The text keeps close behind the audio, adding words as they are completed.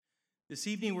This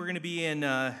evening we're going to be in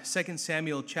 2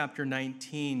 Samuel chapter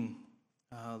 19.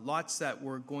 Lots that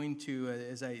we're going to,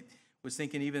 as I was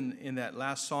thinking even in that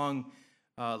last song,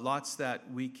 lots that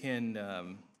we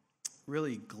can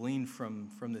really glean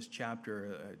from this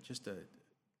chapter.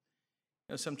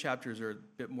 Some chapters are a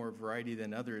bit more variety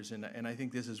than others, and I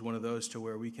think this is one of those to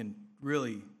where we can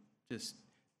really just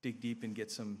dig deep and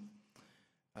get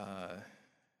a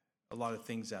lot of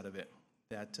things out of it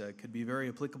that could be very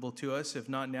applicable to us, if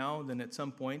not now, then at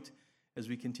some point as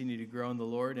we continue to grow in the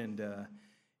Lord and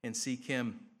seek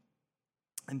Him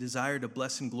and desire to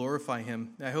bless and glorify Him.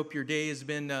 I hope your day has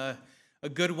been a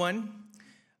good one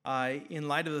in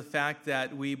light of the fact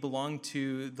that we belong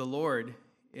to the Lord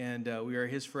and we are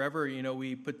His forever. You know,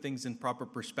 we put things in proper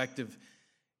perspective,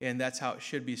 and that's how it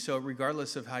should be. So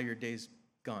regardless of how your day's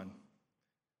gone,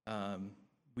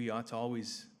 we ought to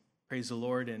always praise the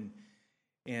Lord and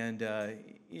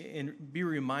be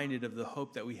reminded of the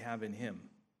hope that we have in Him.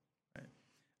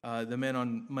 Right? The men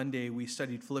on Monday, we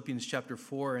studied Philippians chapter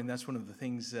 4, and that's one of the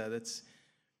things that's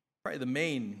probably the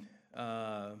main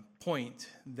point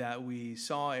that we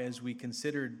saw as we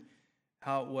considered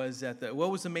how it was that what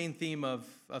was the main theme of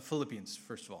Philippians,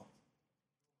 first of all?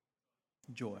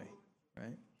 Joy,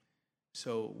 right?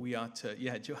 So we ought to,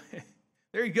 joy.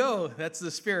 There you go. That's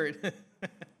the spirit.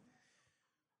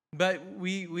 But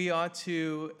we ought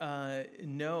to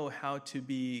know how to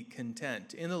be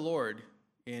content in the Lord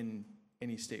in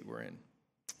any state we're in,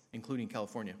 including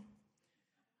California.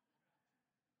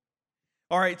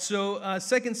 All right, so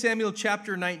 2 Samuel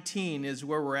chapter 19 is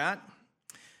where we're at.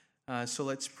 So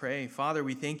let's pray. Father,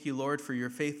 we thank you, Lord, for your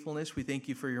faithfulness. We thank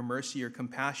you for your mercy, your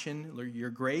compassion, your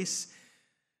grace.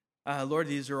 Lord,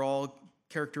 these are all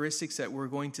characteristics that we're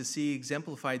going to see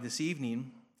exemplified this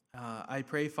evening. I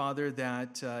pray, Father,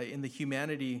 that in the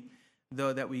humanity,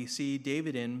 though, that we see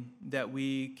David in, that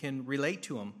we can relate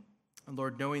to him. And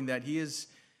Lord, knowing that he is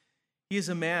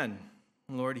a man.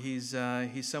 Lord, he's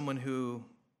someone who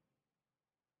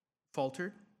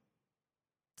faltered,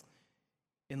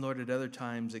 and Lord, at other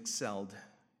times excelled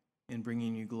in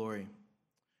bringing you glory.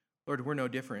 Lord, we're no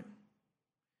different.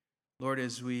 Lord,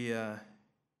 as we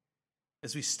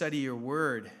study your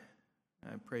word,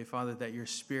 I pray, Father, that your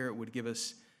Spirit would give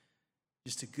us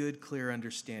just a good, clear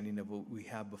understanding of what we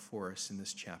have before us in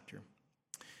this chapter.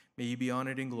 May you be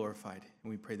honored and glorified, and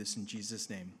we pray this in Jesus'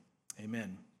 name.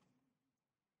 Amen.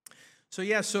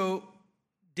 So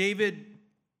David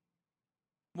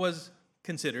was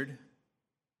considered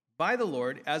by the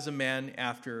Lord as a man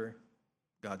after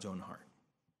God's own heart.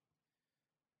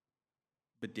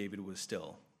 But David was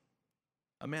still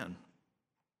a man.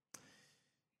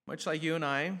 Much like you and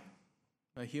I,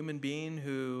 a human being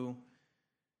who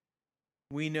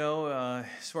we know,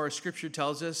 as far as Scripture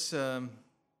tells us, none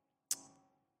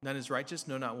is righteous,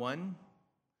 no, not one.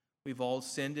 We've all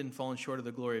sinned and fallen short of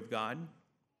the glory of God.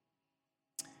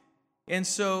 And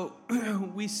so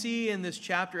we see in this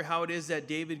chapter how it is that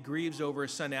David grieves over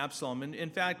his son Absalom. And in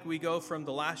fact, we go from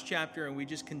the last chapter and we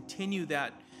just continue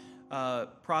that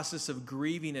process of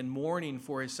grieving and mourning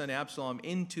for his son Absalom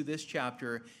into this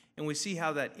chapter, and we see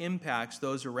how that impacts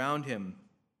those around him.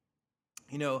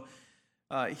 You know,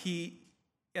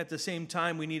 at the same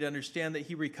time, we need to understand that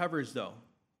he recovers, though.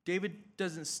 David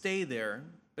doesn't stay there,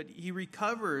 but he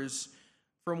recovers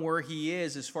from where he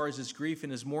is as far as his grief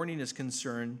and his mourning is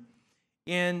concerned.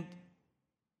 And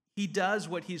he does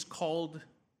what he's called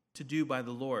to do by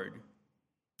the Lord.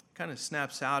 Kind of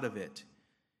snaps out of it.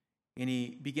 And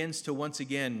he begins to once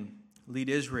again lead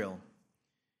Israel.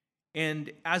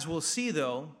 And as we'll see,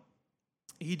 though,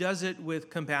 he does it with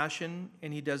compassion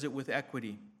and he does it with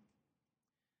equity.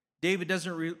 David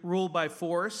doesn't rule by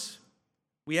force.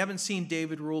 We haven't seen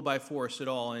David rule by force at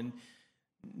all, and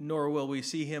nor will we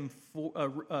see him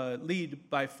lead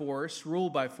by force,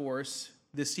 rule by force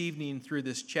this evening through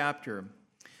this chapter.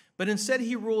 But instead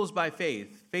he rules by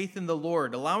faith in the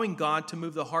Lord, allowing God to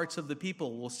move the hearts of the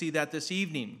people. We'll see that this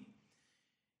evening.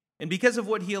 And because of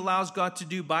what he allows God to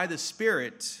do by the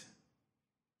Spirit,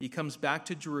 he comes back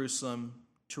to Jerusalem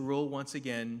to rule once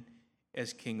again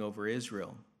as king over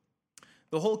Israel.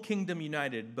 The whole kingdom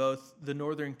united, both the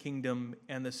northern kingdom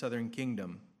and the southern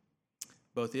kingdom,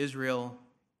 both Israel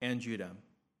and Judah.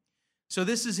 So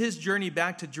this is his journey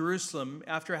back to Jerusalem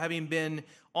after having been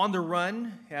on the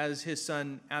run as his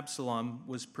son Absalom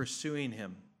was pursuing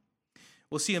him.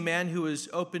 We'll see a man who is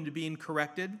open to being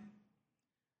corrected,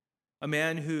 a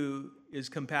man who is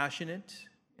compassionate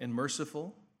and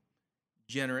merciful,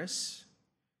 generous,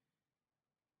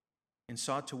 and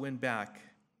sought to win back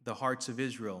the hearts of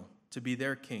Israel to be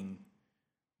their king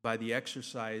by the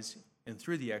exercise and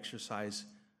through the exercise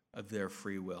of their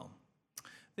free will.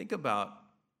 Think about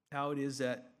how it is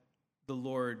that the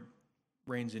Lord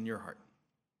reigns in your heart,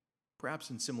 perhaps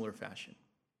in similar fashion.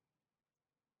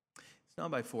 It's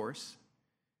not by force.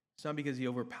 It's not because he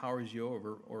overpowers you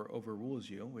or overrules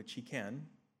you, which he can,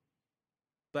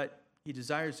 but he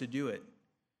desires to do it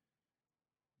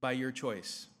by your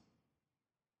choice,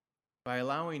 by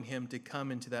allowing him to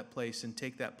come into that place and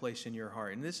take that place in your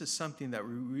heart. And this is something that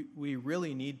we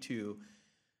really need to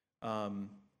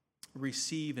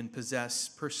receive and possess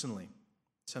personally,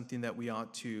 something that we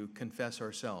ought to confess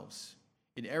ourselves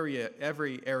in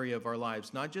every area of our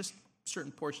lives, not just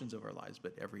certain portions of our lives,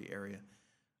 but every area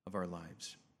of our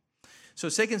lives. So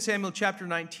 2 Samuel chapter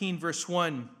 19, verse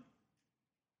 1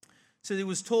 says, it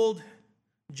was told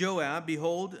Joab,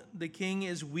 behold, the king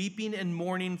is weeping and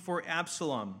mourning for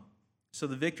Absalom. So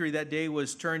the victory that day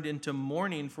was turned into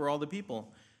mourning for all the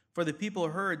people. For the people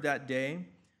heard that day,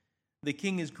 the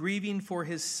king is grieving for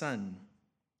his son.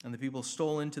 And the people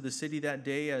stole into the city that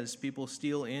day as people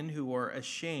steal in who are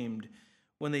ashamed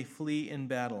when they flee in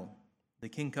battle. The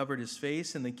king covered his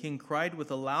face, and the king cried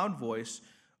with a loud voice,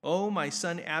 "O my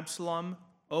son Absalom,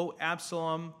 O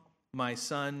Absalom, my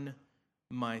son,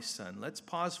 my son." Let's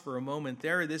pause for a moment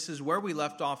there. This is where we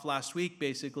left off last week,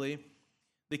 basically.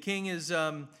 The king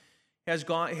had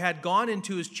gone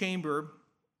into his chamber,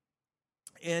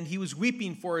 and he was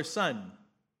weeping for his son.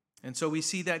 And so we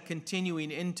see that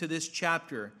continuing into this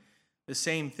chapter, the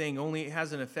same thing, only it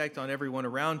has an effect on everyone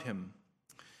around him.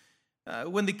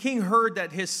 When the king heard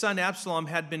that his son Absalom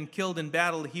had been killed in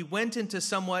battle, he went into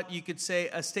somewhat, you could say,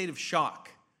 a state of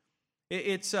shock.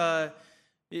 You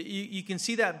can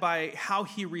see that by how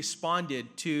he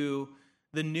responded to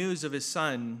the news of his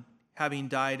son having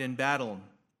died in battle.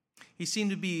 He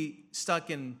seemed to be stuck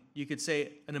in, you could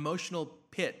say, an emotional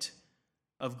pit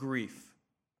of grief.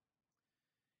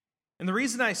 And the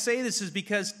reason I say this is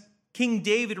because King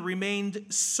David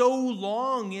remained so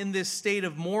long in this state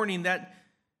of mourning that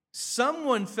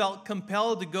someone felt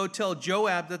compelled to go tell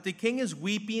Joab that the king is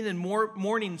weeping and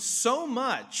mourning so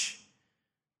much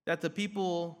that the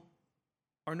people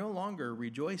are no longer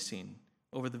rejoicing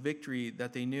over the victory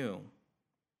that they knew.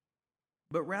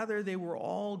 But rather, they were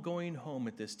all going home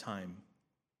at this time.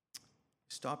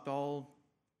 Stopped all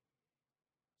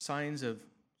signs of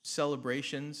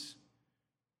celebrations,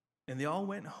 and they all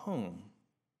went home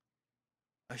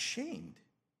ashamed,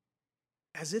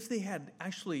 as if they had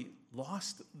actually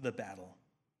lost the battle.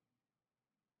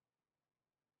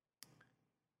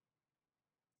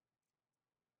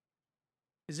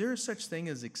 Is there such thing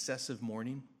as excessive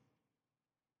mourning?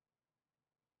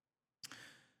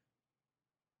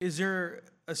 Is there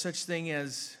a such thing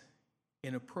as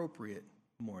inappropriate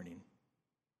mourning?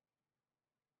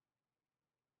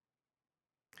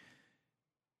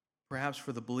 Perhaps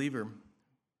for the believer,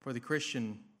 for the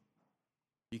Christian,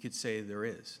 you could say there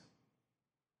is.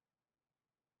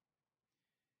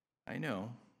 I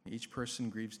know each person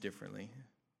grieves differently.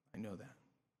 I know that.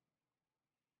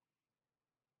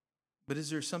 But is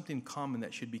there something common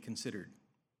that should be considered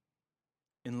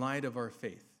in light of our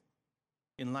faith,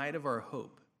 in light of our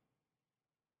hope,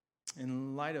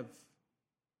 in light of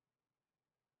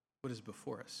what is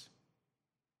before us,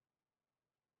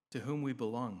 to whom we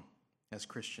belong as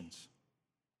Christians?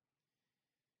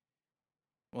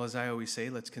 Well, as I always say,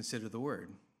 let's consider the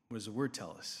Word. What does the Word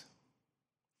tell us?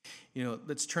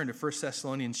 Let's turn to 1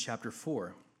 Thessalonians chapter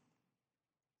 4.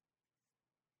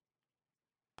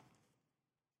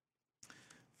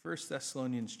 1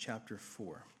 Thessalonians chapter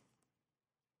 4.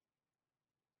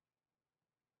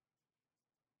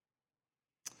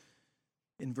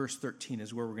 In verse 13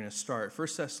 is where we're going to start. 1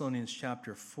 Thessalonians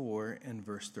chapter 4 and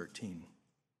verse 13.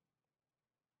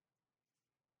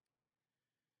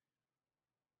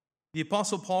 The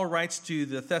Apostle Paul writes to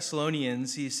the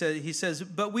Thessalonians, he says,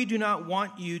 "But we do not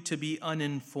want you to be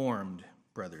uninformed,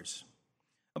 brothers,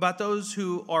 about those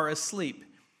who are asleep,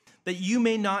 that you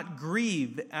may not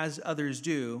grieve as others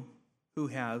do who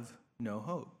have no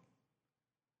hope.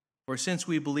 For since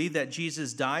we believe that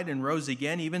Jesus died and rose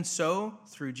again, even so,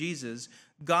 through Jesus,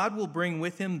 God will bring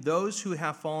with him those who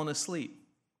have fallen asleep.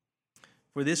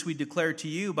 For this we declare to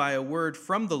you by a word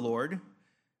from the Lord,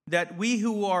 that we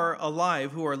who are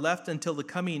alive, who are left until the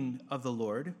coming of the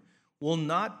Lord, will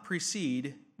not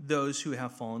precede those who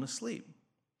have fallen asleep.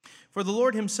 For the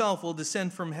Lord himself will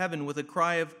descend from heaven with a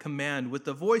cry of command, with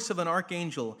the voice of an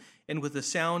archangel, and with the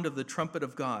sound of the trumpet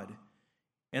of God.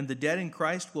 And the dead in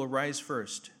Christ will rise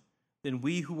first. Then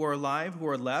we who are alive, who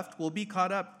are left, will be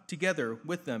caught up together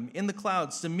with them in the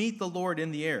clouds to meet the Lord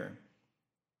in the air.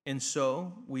 And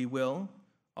so we will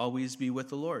always be with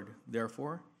the Lord.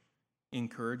 Therefore,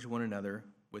 encourage one another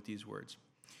with these words."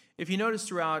 If you notice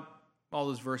throughout all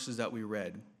those verses that we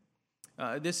read,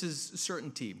 This is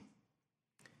certainty.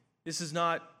 This is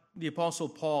not the Apostle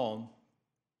Paul.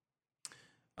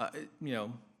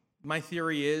 My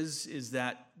theory is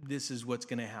that this is what's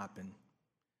going to happen.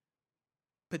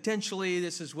 Potentially,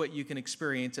 this is what you can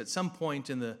experience at some point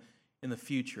in the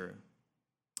future.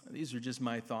 These are just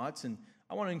my thoughts, and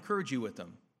I want to encourage you with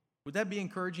them. Would that be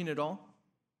encouraging at all?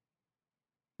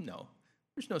 No.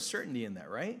 There's no certainty in that,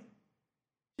 right?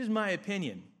 This is my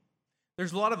opinion.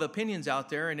 There's a lot of opinions out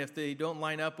there, and if they don't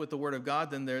line up with the Word of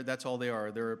God, then that's all they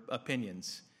are. They're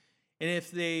opinions. And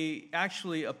if they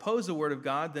actually oppose the Word of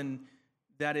God, then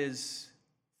that is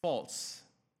false.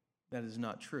 That is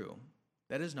not true.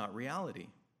 That is not reality.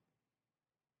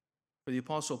 For the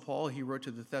Apostle Paul, he wrote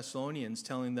to the Thessalonians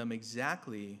telling them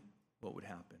exactly what would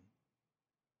happen.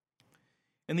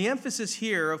 And the emphasis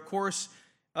here, of course,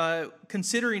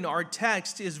 considering our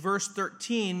text, is verse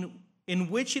 13, in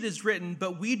which it is written,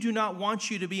 "But we do not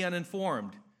want you to be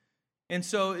uninformed." And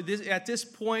so at this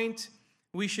point,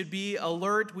 we should be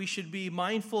alert. We should be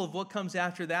mindful of what comes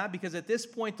after that, because at this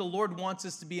point, the Lord wants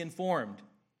us to be informed.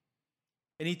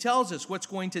 And he tells us what's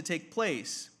going to take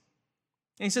place.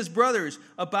 And he says, "Brothers,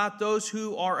 about those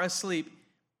who are asleep."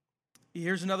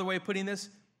 Here's another way of putting this.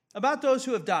 About those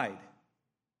who have died.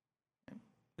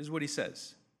 This is what he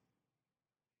says.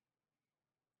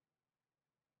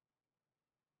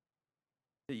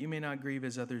 "That you may not grieve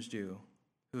as others do,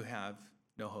 who have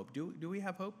no hope." Do we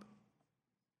have hope?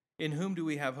 In whom do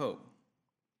we have hope?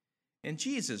 In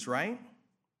Jesus, right?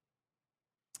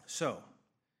 So,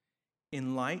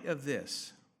 in light of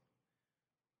this,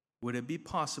 would it be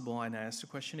possible, and I ask the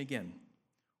question again,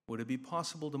 would it be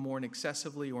possible to mourn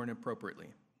excessively or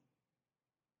inappropriately?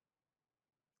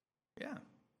 Yeah.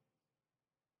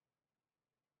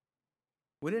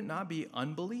 Would it not be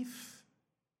unbelief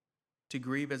to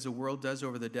grieve as the world does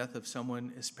over the death of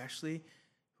someone, especially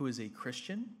who is a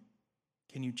Christian?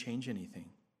 Can you change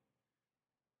anything?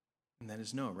 And that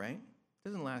is no, right? It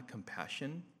doesn't lack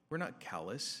compassion. We're not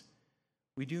callous.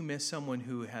 We do miss someone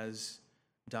who has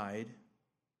died,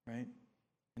 right?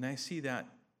 And I see that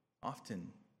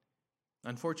often,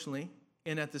 unfortunately,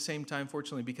 and at the same time,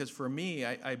 fortunately, because for me,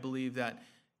 I believe that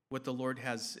what the Lord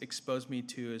has exposed me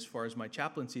to as far as my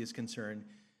chaplaincy is concerned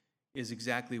is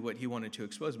exactly what he wanted to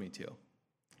expose me to.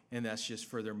 And that's just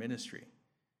further ministry.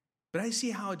 But I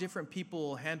see how different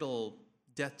people handle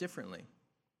death differently.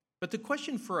 But the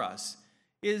question for us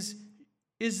is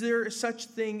there such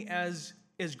thing as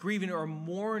grieving or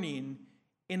mourning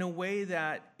in a way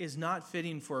that is not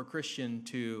fitting for a Christian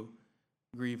to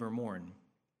grieve or mourn?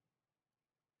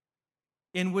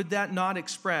 And would that not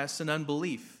express an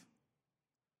unbelief?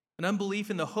 An unbelief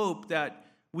in the hope that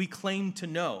we claim to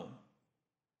know.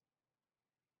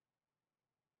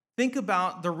 Think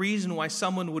about the reason why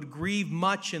someone would grieve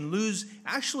much and lose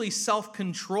actually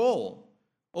self-control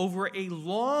over a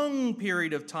long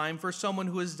period of time for someone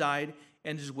who has died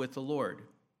and is with the Lord.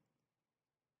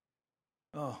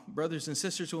 Oh, brothers and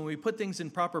sisters, when we put things in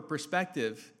proper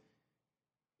perspective,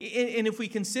 and if we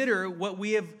consider what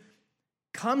we have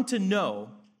come to know,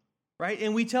 right?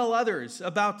 And we tell others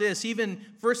about this, even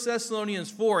 1 Thessalonians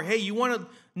 4, hey, you want to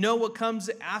know what comes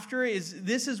after?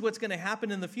 This is what's going to happen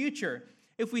in the future.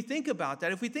 If we think about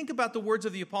that, if we think about the words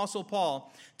of the Apostle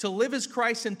Paul, to live is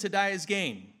Christ and to die is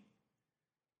gain,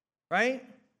 right?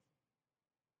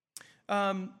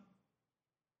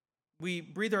 We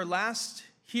breathe our last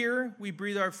here, we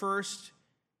breathe our first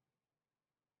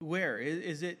where?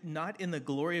 Is it not in the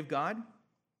glory of God?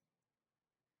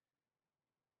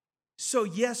 So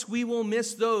yes, we will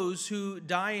miss those who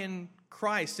die in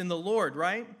Christ, in the Lord,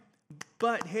 right?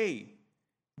 But hey,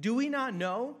 do we not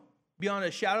know, beyond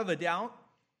a shadow of a doubt,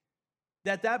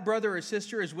 that that brother or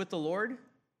sister is with the Lord?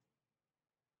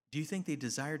 Do you think they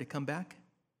desire to come back?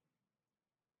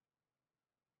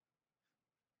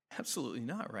 Absolutely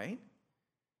not, right?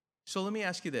 So let me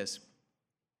ask you this.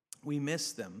 We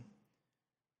miss them,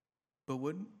 but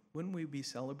wouldn't we be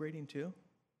celebrating too?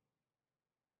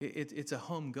 It's a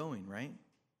homegoing, right?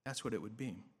 That's what it would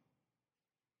be.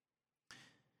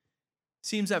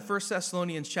 Seems that 1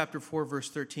 Thessalonians chapter 4, verse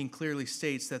 13 clearly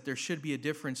states that there should be a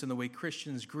difference in the way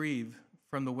Christians grieve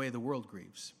from the way the world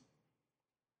grieves.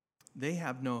 They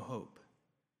have no hope.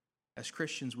 As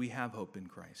Christians, we have hope in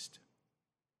Christ.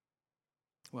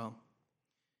 Well,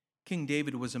 King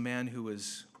David was a man who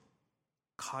was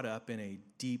caught up in a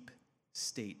deep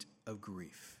state of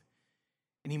grief.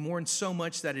 And he mourned so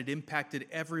much that it impacted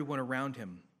everyone around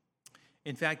him.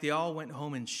 In fact, they all went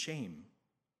home in shame.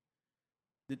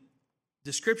 The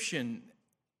description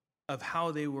of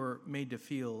how they were made to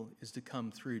feel is to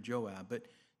come through Joab. But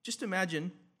just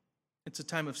imagine, it's a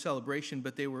time of celebration,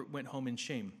 but they went home in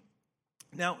shame.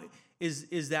 Now,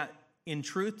 is that in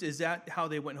truth? Is that how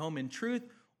they went home in truth?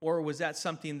 Or was that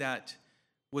something that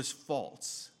was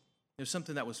false? There's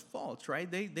something that was false, right?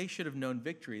 They should have known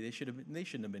victory. They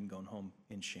shouldn't have been going home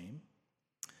in shame.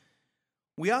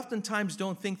 We oftentimes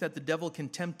don't think that the devil can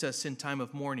tempt us in time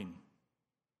of mourning.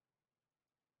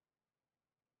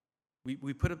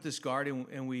 We put up this guard,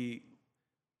 and we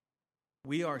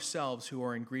ourselves who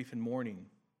are in grief and mourning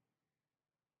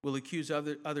will accuse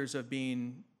others of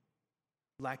being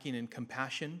lacking in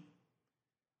compassion.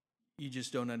 You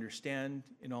just don't understand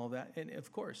and all that. And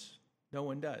of course, no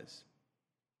one does.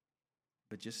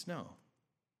 But just know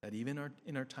that even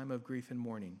in our time of grief and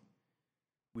mourning,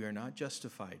 we are not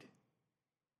justified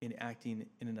in acting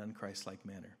in an unchristlike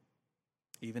manner.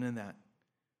 Even in that,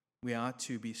 we ought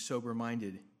to be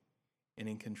sober-minded and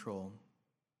in control,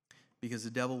 because the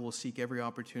devil will seek every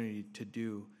opportunity to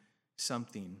do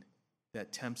something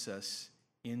that tempts us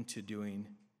into doing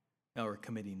or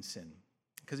committing sin,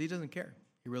 because he doesn't care.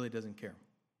 He really doesn't care.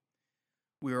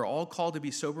 We are all called to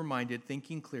be sober-minded,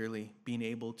 thinking clearly, being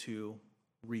able to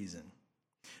reason.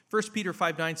 1 Peter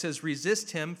 5:9 says,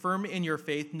 "Resist him, firm in your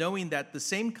faith, knowing that the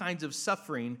same kinds of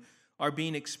suffering are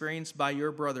being experienced by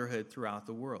your brotherhood throughout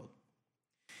the world."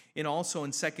 And also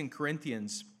in 2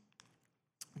 Corinthians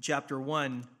chapter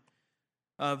 1,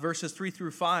 verses 3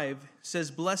 through 5 says,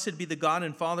 "Blessed be the God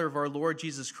and Father of our Lord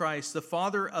Jesus Christ, the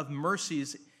Father of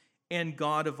mercies and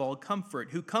God of all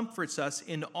comfort, who comforts us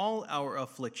in all our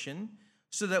affliction,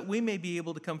 so that we may be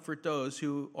able to comfort those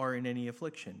who are in any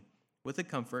affliction, with the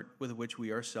comfort with which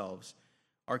we ourselves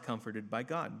are comforted by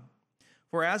God.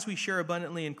 For as we share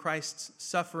abundantly in Christ's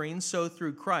suffering, so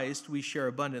through Christ we share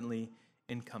abundantly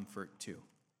in comfort too."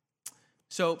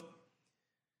 So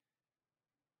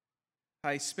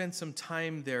I spent some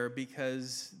time there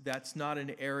because that's not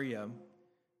an area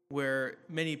where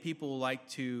many people like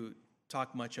to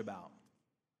talk much about.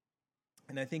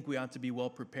 And I think we ought to be well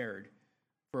prepared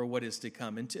for what is to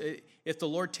come. And if the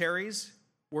Lord tarries,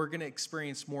 we're going to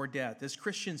experience more death. As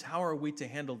Christians, how are we to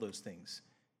handle those things?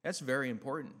 That's very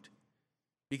important,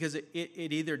 because it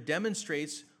either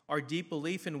demonstrates our deep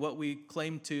belief in what we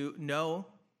claim to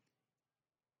know,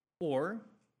 or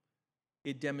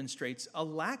it demonstrates a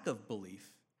lack of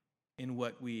belief in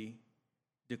what we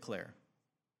declare.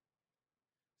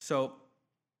 So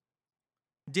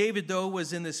David, though,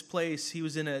 was in this place. He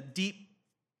was in a deep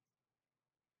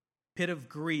pit of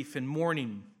grief and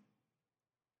mourning.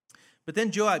 But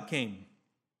then Joab came.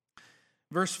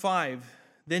 Verse 5,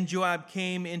 "Then Joab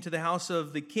came into the house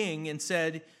of the king and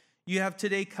said, 'You have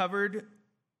today covered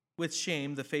with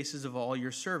shame the faces of all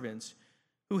your servants,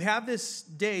 who have this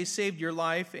day saved your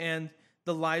life and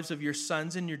the lives of your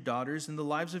sons and your daughters and the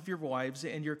lives of your wives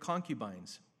and your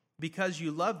concubines, because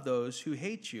you love those who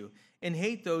hate you and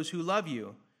hate those who love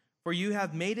you. For you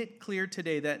have made it clear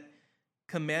today that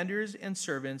commanders and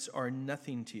servants are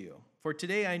nothing to you. For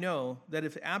today I know that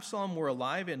if Absalom were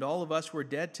alive and all of us were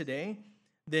dead today,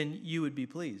 then you would be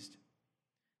pleased.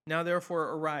 Now therefore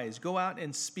arise, go out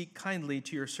and speak kindly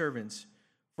to your servants.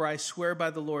 For I swear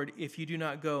by the Lord, if you do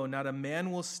not go, not a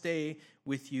man will stay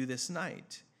with you this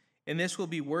night. And this will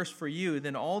be worse for you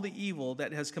than all the evil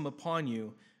that has come upon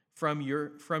you from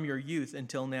your youth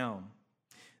until now.'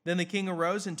 Then the king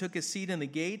arose and took his seat in the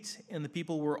gate, and the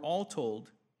people were all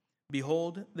told,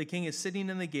 'Behold, the king is sitting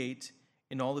in the gate,'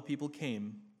 and all the people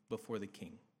came before the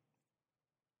king."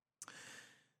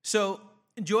 So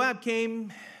Joab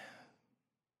came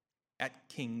at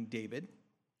King David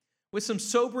with some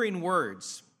sobering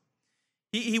words.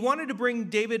 He wanted to bring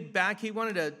David back. He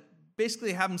wanted to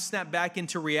basically have him snap back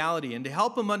into reality and to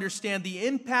help him understand the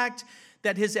impact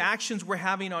that his actions were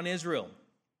having on Israel.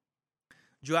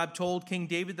 Joab told King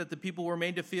David that the people were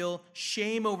made to feel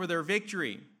shame over their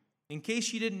victory. "In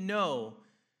case you didn't know,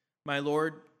 my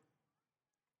lord,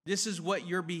 this is what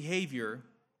your behavior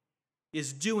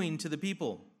is doing to the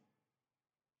people.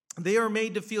 They are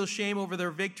made to feel shame over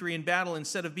their victory in battle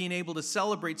instead of being able to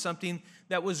celebrate something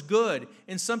that was good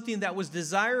and something that was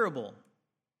desirable.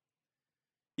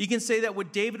 You can say that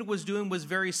what David was doing was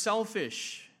very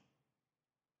selfish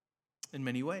in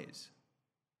many ways.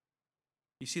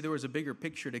 You see, there was a bigger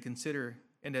picture to consider,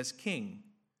 and as king,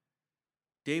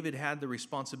 David had the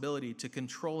responsibility to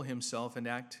control himself and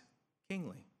act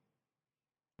kingly,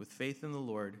 with faith in the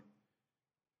Lord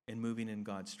and moving in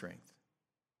God's strength.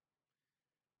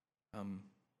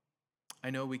 I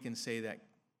know we can say that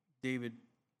David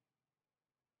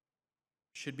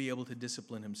should be able to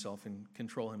discipline himself and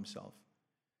control himself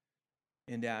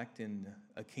and act in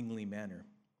a kingly manner.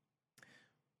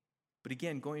 But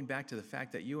again, going back to the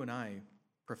fact that you and I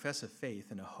profess a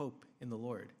faith and a hope in the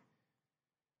Lord,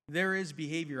 there is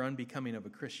behavior unbecoming of a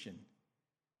Christian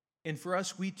And for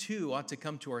us, we too ought to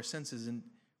come to our senses and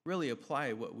really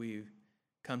apply what we've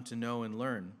come to know and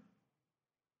learn.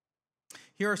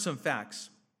 Here are some facts.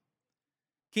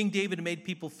 King David made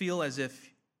people feel as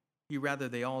if he'd rather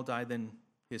they all die than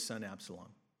his son Absalom.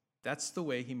 That's the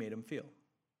way he made them feel.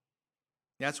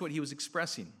 That's what he was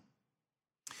expressing.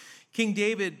 King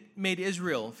David made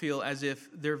Israel feel as if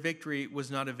their victory was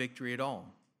not a victory at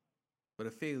all, but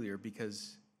a failure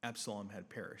because Absalom had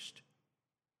perished,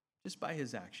 just by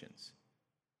his actions.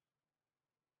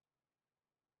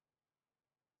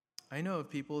 I know of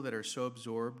people that are so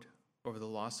absorbed over the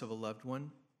loss of a loved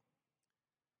one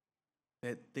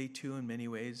that they too, in many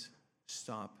ways,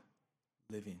 stop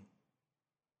living.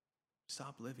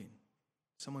 Stop living.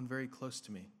 Someone very close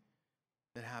to me,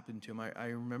 that happened to him. I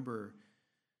remember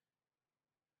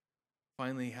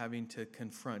finally having to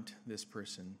confront this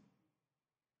person,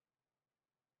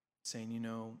 saying,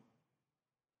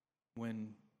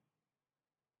 when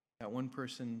that one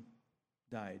person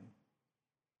died,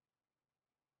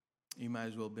 you might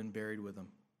as well have been buried with them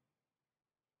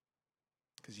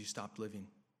because you stopped living.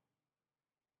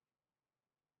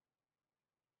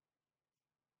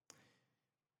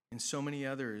 And so many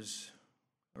others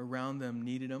around them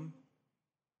needed them.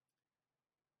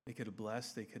 They could have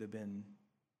blessed. They could have been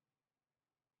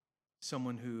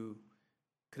someone who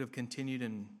could have continued,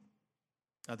 and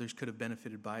others could have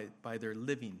benefited by their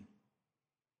living.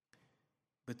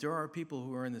 But there are people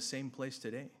who are in the same place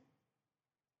today.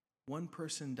 One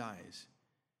person dies,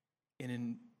 and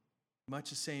in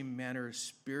much the same manner,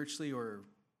 spiritually or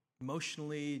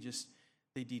emotionally, just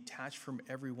they detach from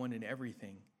everyone and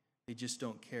everything. They just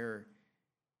don't care,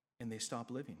 and they stop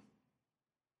living.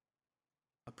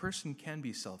 A person can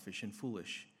be selfish and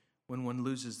foolish when one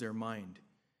loses their mind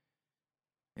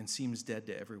and seems dead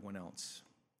to everyone else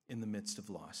in the midst of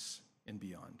loss and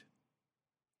beyond.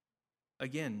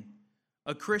 Again,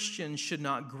 a Christian should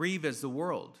not grieve as the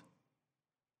world,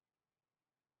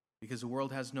 because the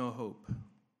world has no hope.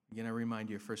 Again, I remind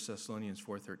you of 1 Thessalonians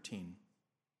 4:13.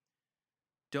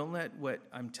 Don't let what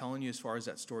I'm telling you as far as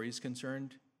that story is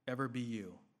concerned ever be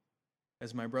you.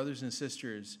 As my brothers and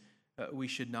sisters, we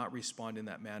should not respond in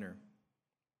that manner.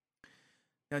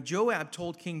 Now, Joab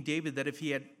told King David that if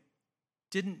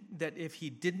he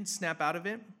didn't snap out of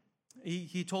it,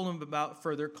 he told him about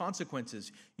further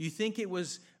consequences. You think it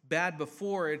was bad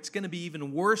before, it's going to be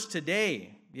even worse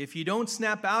today if you don't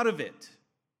snap out of it.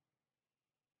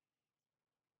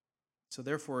 So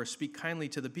therefore, speak kindly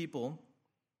to the people.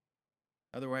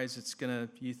 Otherwise, it's going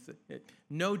to,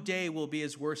 no day will be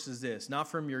as worse as this. Not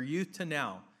from your youth to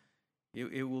now.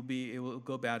 It will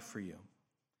go bad for you.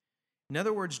 In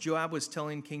other words, Joab was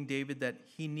telling King David that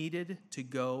he needed to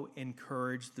go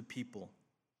encourage the people.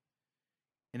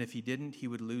 And if he didn't, he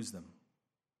would lose them.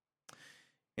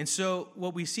 And so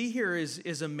what we see here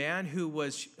is a man who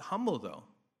was humble, though.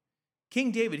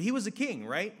 King David, he was a king,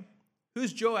 right?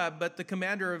 Who's Joab but the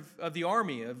commander of the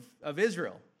army of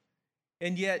Israel?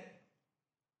 And yet,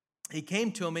 he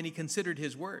came to him and he considered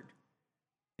his word.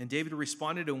 And David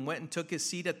responded and went and took his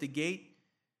seat at the gate.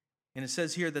 And it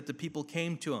says here that the people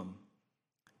came to him.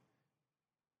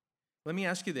 Let me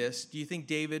ask you this. Do you think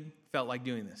David felt like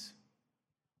doing this?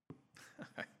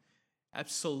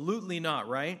 Absolutely not,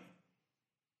 right?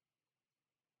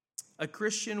 A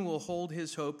Christian will hold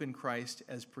his hope in Christ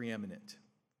as preeminent.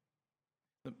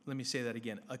 Let me say that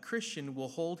again. A Christian will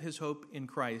hold his hope in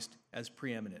Christ as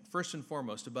preeminent, first and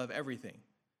foremost, above everything.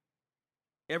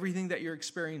 Everything that you're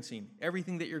experiencing,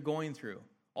 everything that you're going through,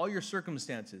 all your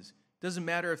circumstances, doesn't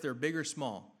matter if they're big or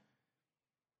small.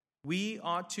 We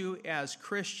ought to, as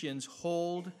Christians,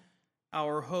 hold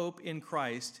our hope in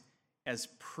Christ as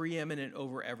preeminent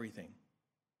over everything.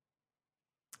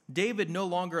 David no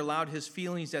longer allowed his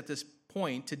feelings at this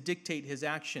point to dictate his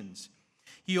actions.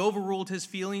 He overruled his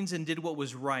feelings and did what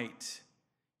was right.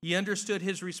 He understood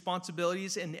his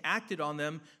responsibilities and acted on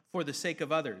them for the sake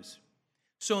of others.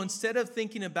 So instead of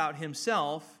thinking about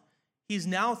himself, he's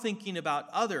now thinking about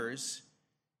others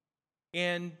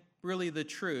and really the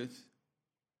truth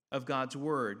of God's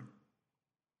word.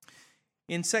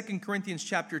 In 2 Corinthians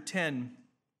chapter 10,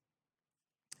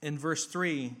 in verse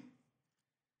 3, it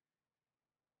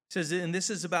says, and this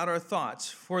is about our thoughts.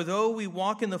 For though we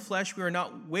walk in the flesh, we are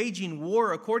not waging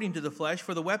war according to the flesh,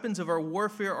 for the weapons of our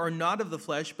warfare are not of the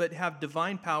flesh, but have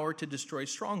divine power to destroy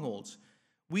strongholds.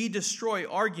 We destroy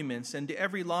arguments and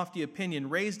every lofty opinion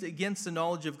raised against the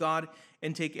knowledge of God,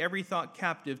 and take every thought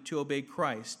captive to obey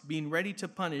Christ, being ready to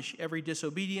punish every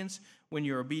disobedience when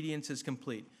your obedience is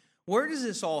complete. Where does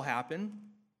this all happen?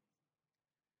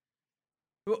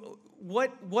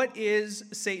 What is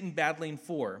Satan battling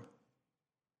for?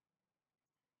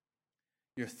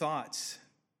 Your thoughts,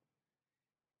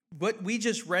 what we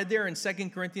just read there in 2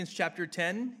 Corinthians chapter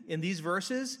 10, in these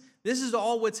verses, this is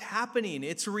all what's happening.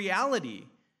 It's reality.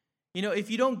 You know,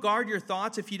 if you don't guard your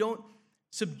thoughts, if you don't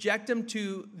subject them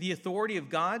to the authority of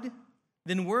God,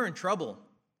 then we're in trouble.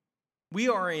 We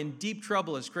are in deep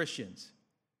trouble as Christians.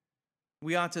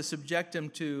 We ought to subject them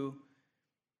to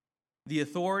the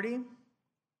authority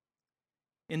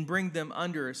and bring them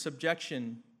under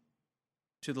subjection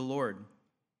to the Lord.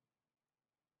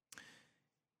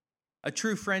 A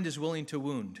true friend is willing to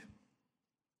wound.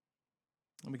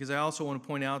 Because I also want to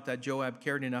point out that Joab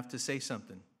cared enough to say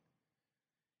something.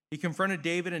 He confronted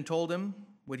David and told him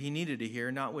what he needed to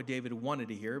hear, not what David wanted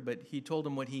to hear, but he told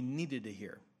him what he needed to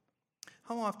hear.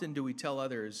 How often do we tell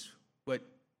others what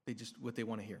they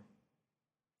want to hear?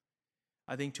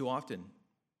 I think too often.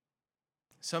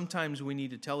 Sometimes we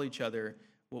need to tell each other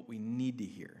what we need to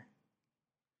hear.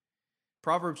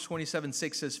 Proverbs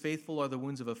 27:6 says, "Faithful are the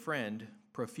wounds of a friend,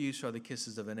 profuse are the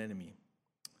kisses of an enemy."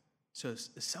 So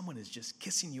if someone is just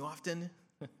kissing you often,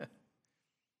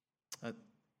 I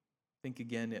think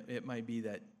again, it might be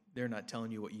that they're not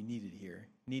telling you what you need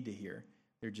to hear.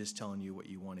 They're just telling you what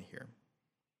you want to hear.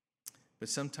 But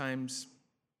sometimes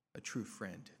a true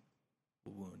friend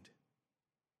will wound.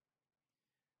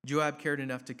 Joab cared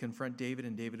enough to confront David,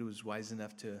 and David was wise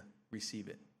enough to receive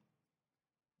it.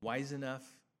 Wise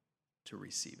enough to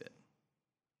receive it.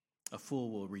 A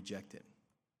fool will reject it.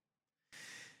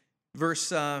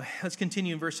 Let's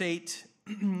continue in verse 8.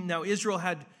 Now Israel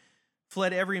had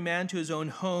fled every man to his own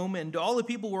home, and all the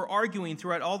people were arguing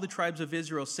throughout all the tribes of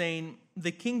Israel, saying,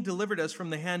 "The king delivered us from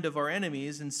the hand of our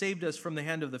enemies and saved us from the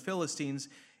hand of the Philistines,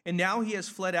 and now he has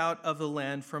fled out of the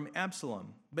land from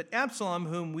Absalom. But Absalom,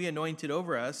 whom we anointed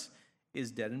over us,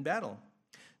 is dead in battle.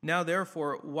 Now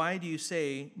therefore, why do you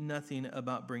say nothing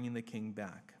about bringing the king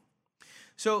back?"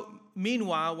 So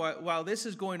meanwhile, while this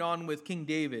is going on with King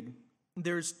David,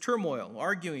 there's turmoil,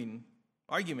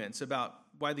 arguments about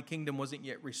why the kingdom wasn't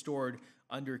yet restored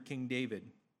under King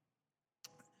David.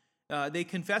 They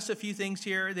confess a few things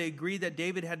here. They agree that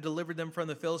David had delivered them from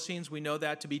the Philistines. We know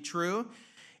that to be true.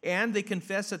 And they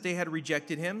confess that they had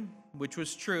rejected him, which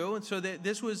was true. And so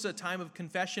this was a time of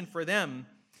confession for them.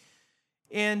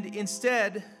 And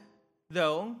instead,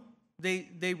 though,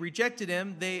 they rejected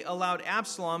him. They allowed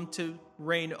Absalom to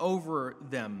reign over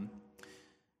them.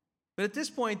 But at this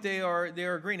point, they are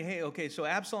agreeing, hey, okay, so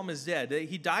Absalom is dead.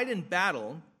 He died in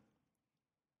battle,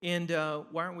 and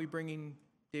why aren't we bringing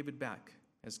David back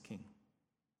as king?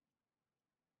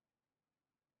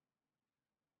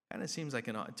 Kind of seems like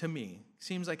to me,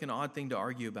 seems like an odd thing to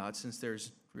argue about, since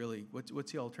there's really,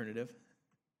 what's the alternative?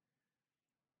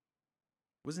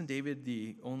 Wasn't David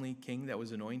the only king that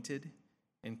was anointed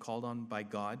and called on by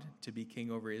God to be king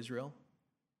over Israel?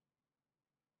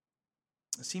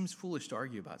 It seems foolish to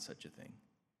argue about such a thing.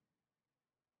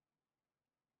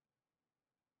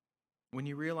 When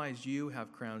you realize you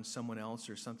have crowned someone else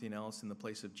or something else in the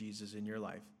place of Jesus in your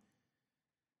life,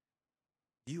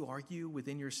 do you argue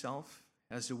within yourself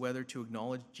as to whether to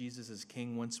acknowledge Jesus as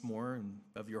king once more and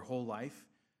of your whole life?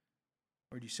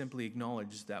 Or do you simply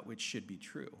acknowledge that which should be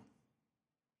true?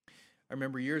 I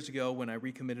remember years ago when I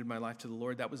recommitted my life to the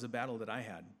Lord, that was a battle that I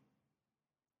had.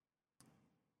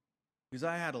 Because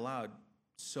I had allowed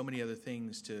so many other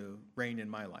things to reign in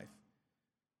my life.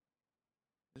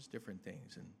 There's different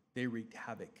things, and they wreaked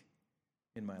havoc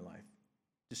in my life,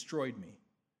 destroyed me,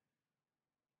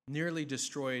 nearly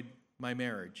destroyed my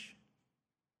marriage,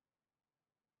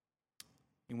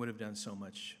 and would have done so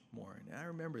much more. And I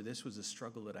remember this was a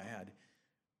struggle that I had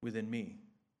within me.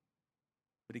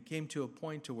 But it came to a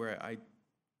point to where I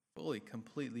fully,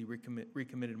 completely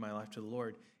recommitted my life to the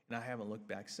Lord, and I haven't looked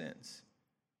back since.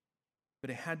 But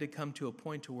it had to come to a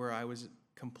point to where I was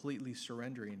completely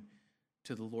surrendering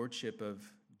to the lordship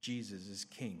of Jesus as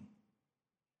king.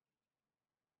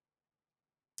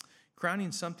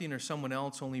 Crowning something or someone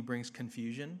else only brings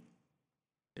confusion.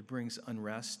 It brings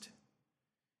unrest.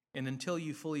 And until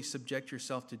you fully subject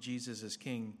yourself to Jesus as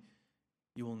king,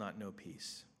 you will not know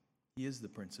peace. He is the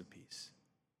Prince of Peace.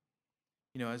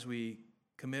 You know, as we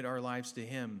commit our lives to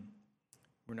him,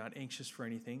 we're not anxious for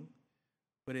anything,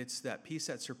 but it's that peace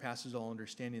that surpasses all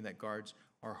understanding that guards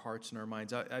our hearts and our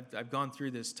minds. I've gone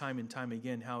through this time and time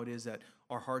again, how it is that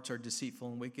our hearts are deceitful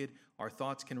and wicked. Our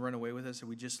thoughts can run away with us. And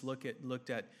we just looked at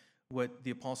what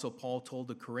the Apostle Paul told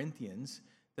the Corinthians,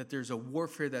 that there's a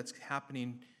warfare that's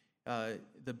happening,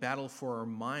 the battle for our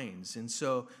minds. And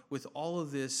so with all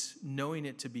of this, knowing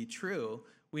it to be true,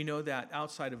 we know that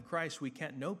outside of Christ, we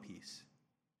can't know peace.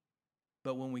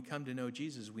 But when we come to know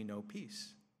Jesus, we know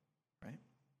peace, right?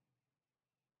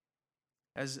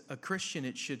 As a Christian,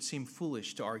 it should seem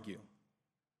foolish to argue.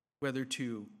 whether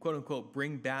to, quote unquote,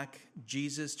 bring back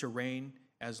Jesus to reign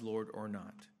as Lord or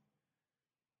not.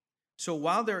 So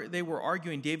while they were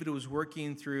arguing, David was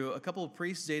working through a couple of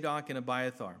priests, Zadok and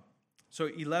Abiathar. So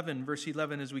verse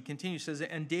 11, as we continue, says,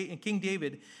 and King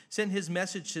David sent his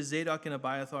message to Zadok and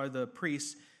Abiathar, the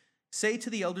priests, say to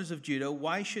the elders of Judah,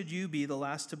 why should you be the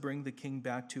last to bring the king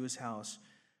back to his house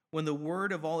when the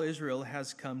word of all Israel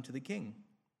has come to the king?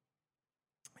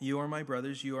 You are my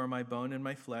brothers, you are my bone and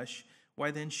my flesh. Why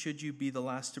then should you be the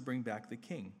last to bring back the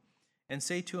king? And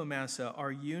say to Amasa,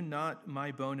 are you not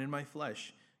my bone and my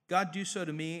flesh? God do so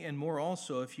to me, and more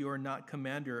also, if you are not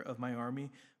commander of my army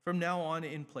from now on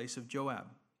in place of Joab.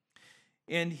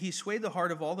 And he swayed the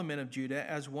heart of all the men of Judah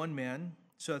as one man,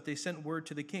 so that they sent word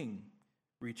to the king,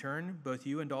 return, both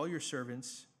you and all your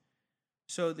servants.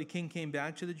 So the king came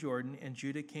back to the Jordan, and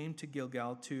Judah came to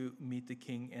Gilgal to meet the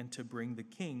king and to bring the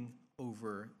king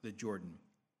over the Jordan.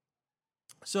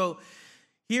 So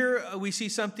here we see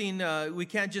something, we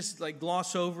can't just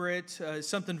gloss over it,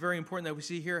 something very important that we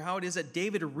see here, how it is that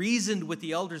David reasoned with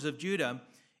the elders of Judah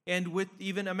and with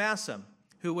even Amasa,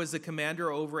 who was the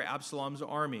commander over Absalom's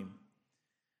army.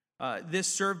 This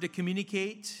served to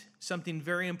communicate something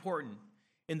very important,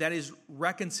 and that is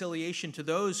reconciliation to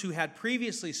those who had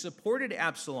previously supported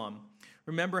Absalom.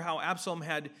 Remember how Absalom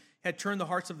had turned the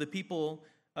hearts of the people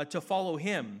to follow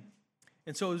him.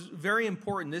 And so it was very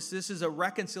important. This is a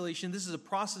reconciliation. This is a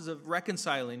process of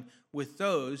reconciling with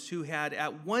those who had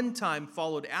at one time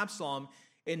followed Absalom,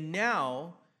 and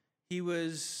now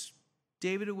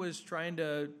David was trying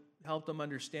to help them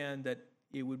understand that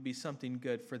it would be something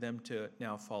good for them to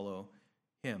now follow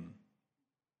him.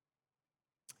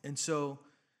 And so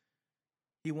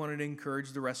he wanted to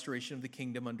encourage the restoration of the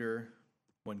kingdom under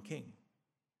one king,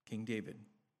 King David.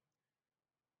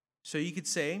 So you could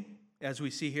say, as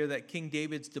we see here, that King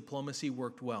David's diplomacy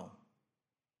worked well.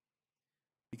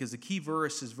 Because the key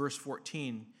verse is verse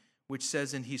 14, which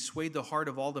says, and he swayed the heart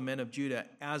of all the men of Judah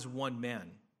as one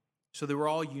man. So they were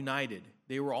all united.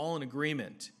 They were all in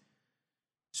agreement.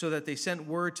 So that they sent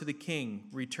word to the king,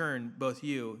 return both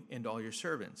you and all your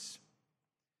servants.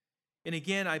 And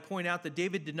again, I point out that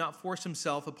David did not force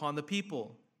himself upon the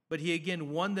people, but he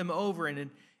again won them over, and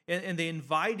they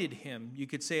invited him, you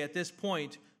could say at this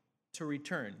point, to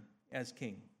return as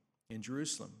king in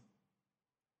Jerusalem.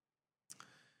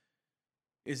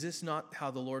 Is this not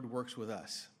how the Lord works with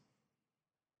us?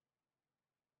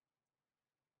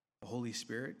 The Holy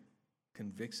Spirit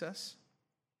convicts us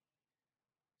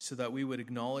so that we would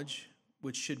acknowledge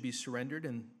which should be surrendered,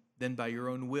 and then by your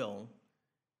own will,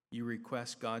 you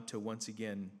request God to once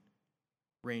again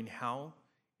reign how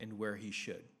and where he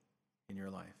should in your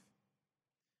life.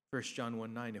 1 John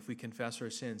 1:9, if we confess our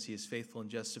sins, he is faithful and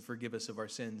just to forgive us of our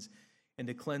sins and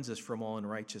to cleanse us from all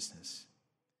unrighteousness.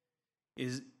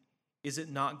 Is it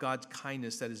not God's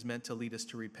kindness that is meant to lead us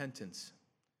to repentance?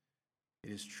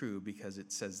 It is true, because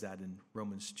it says that in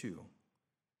Romans 2,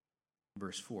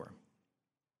 verse 4.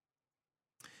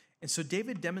 And so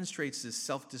David demonstrates this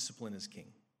self-discipline as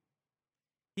king.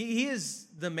 He is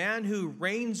the man who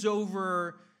reigns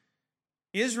over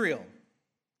Israel,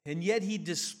 and yet he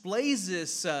displays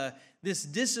this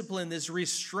discipline, this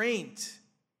restraint,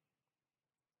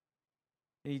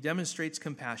 and he demonstrates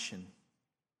compassion.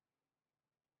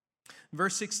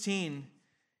 Verse 16,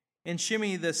 and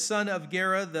Shimei, the son of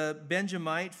Gera, the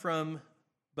Benjamite from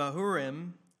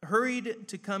Bahurim, hurried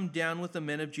to come down with the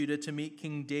men of Judah to meet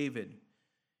King David.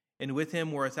 And with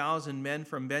him were 1,000 men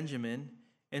from Benjamin.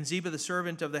 And Ziba, the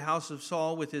servant of the house of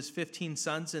Saul, with his 15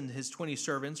 sons and his 20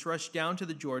 servants, rushed down to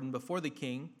the Jordan before the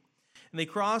king. And they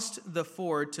crossed the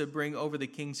ford to bring over the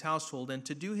king's household and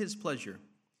to do his pleasure.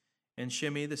 And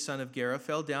Shimei, the son of Gera,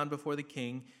 fell down before the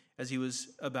king as he was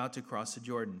about to cross the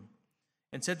Jordan,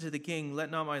 and said to the king, let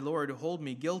not my lord hold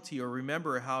me guilty, or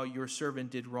remember how your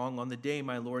servant did wrong on the day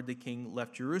my lord the king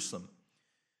left Jerusalem.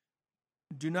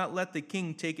 Do not let the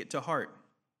king take it to heart,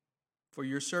 for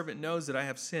your servant knows that I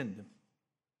have sinned.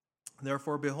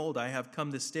 Therefore, behold, I have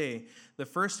come this day, the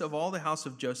first of all the house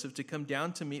of Joseph, to come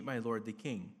down to meet my lord the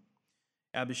king.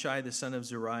 Abishai, the son of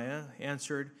Zeruiah,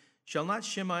 answered, shall not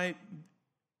Shimei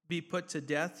be put to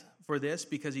death for this,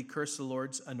 because he cursed the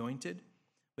Lord's anointed?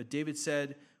 But David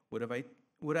said,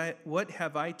 what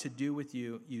have I to do with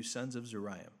you, you sons of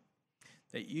Zeruiah,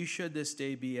 that you should this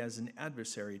day be as an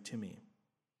adversary to me?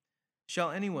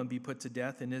 Shall anyone be put to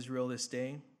death in Israel this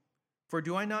day? For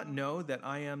do I not know that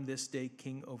I am this day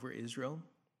king over Israel?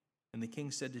 And the king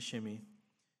said to Shimei,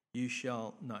 you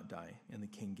shall not die. And the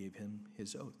king gave him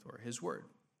his oath, or his word.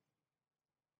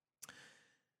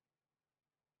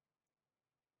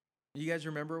 You guys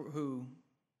remember who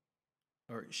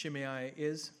Shimei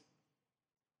is?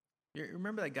 You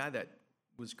remember that guy that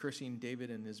was cursing David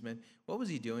and his men? What was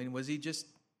he doing?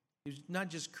 He was not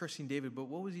just cursing David, but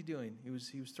what was he doing? He was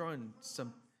throwing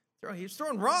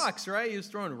rocks, right? He was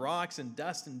throwing rocks and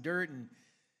dust and dirt, and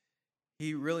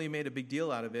he really made a big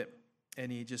deal out of it,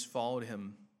 and he just followed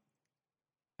him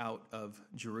out of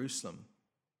Jerusalem.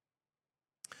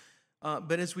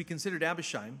 But as we considered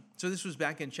Abishai, so this was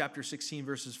back in chapter 16,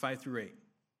 verses 5 through 8.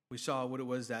 We saw what it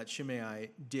was that Shimei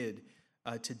did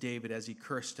to David as he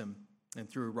cursed him and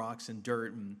threw rocks and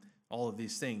dirt and all of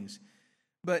these things.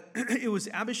 But it was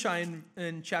Abishai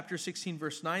in chapter 16,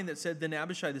 verse 9 that said, Then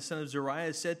Abishai, the son of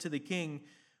Zeruiah, said to the king,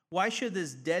 Why should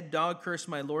this dead dog curse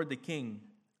my lord the king?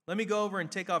 Let me go over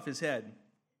and take off his head.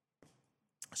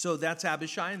 So that's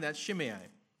Abishai and that's Shimei,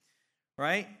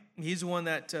 right? He's the one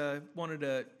that wanted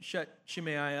to shut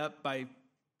Shimei up by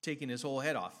taking his whole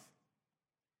head off.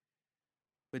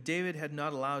 But David had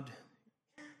not allowed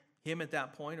him at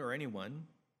that point or anyone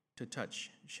to touch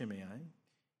Shimei.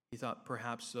 He thought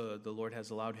perhaps the Lord has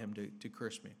allowed him to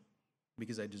curse me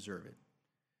because I deserve it.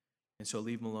 And so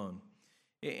leave him alone.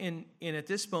 And at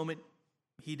this moment,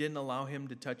 he didn't allow him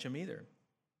to touch him either.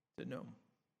 He said, no.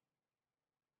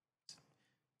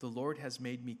 The Lord has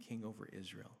made me king over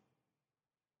Israel.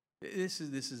 This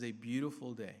is a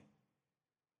beautiful day.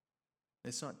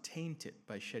 It's not tainted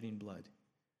by shedding blood.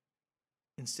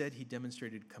 Instead, he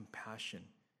demonstrated compassion.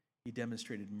 He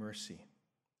demonstrated mercy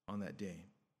on that day.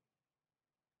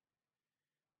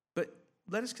 But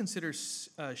let us consider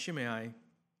Shimei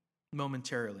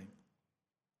momentarily.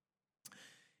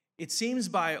 It seems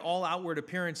by all outward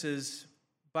appearances,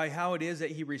 by how it is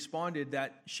that he responded,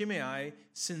 that Shimei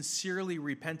sincerely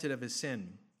repented of his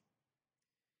sin.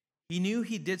 He knew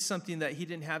he did something that he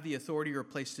didn't have the authority or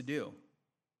place to do.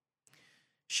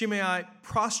 Shimei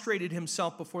prostrated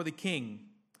himself before the king,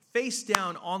 face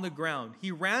down on the ground.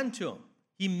 He ran to him.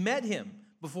 He met him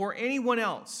before anyone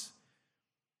else.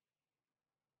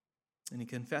 And he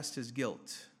confessed his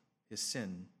guilt, his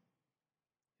sin,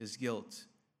 his guilt.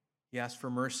 He asked for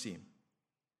mercy.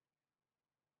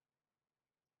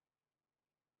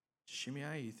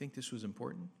 Shimei, you think this was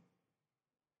important?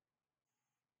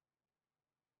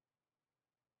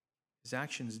 His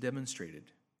actions demonstrated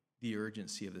the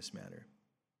urgency of this matter.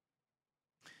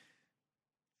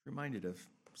 Reminded of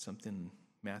something in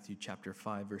Matthew chapter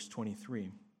 5, verse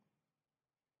 23.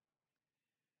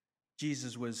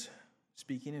 Jesus was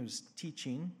speaking, he was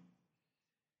teaching,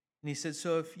 and he said,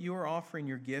 So if you are offering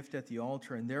your gift at the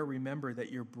altar and there remember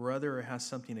that your brother has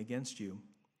something against you,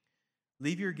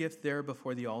 leave your gift there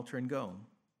before the altar and go.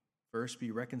 First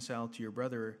be reconciled to your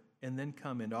brother and then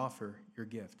come and offer your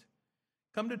gift.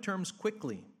 Come to terms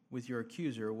quickly with your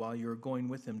accuser while you are going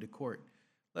with him to court,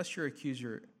 lest your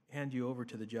accuser hand you over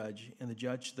to the judge, and the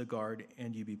judge to the guard,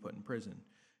 and you be put in prison.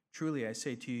 Truly, I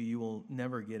say to you, you will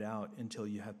never get out until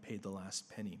you have paid the last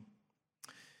penny.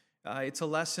 It's a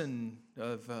lesson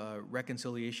of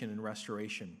reconciliation and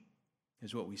restoration,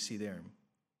 is what we see there.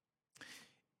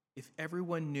 If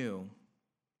everyone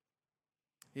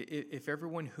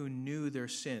who knew their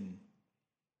sin,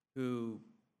 who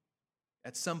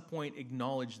at some point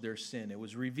acknowledged their sin, it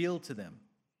was revealed to them,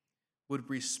 would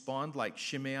respond like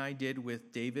Shimei did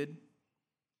with David,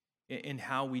 in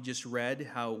how we just read,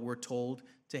 how we're told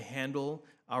to handle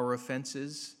our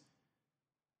offenses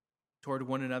toward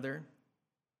one another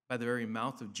by the very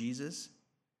mouth of Jesus.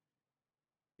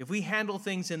 If we handle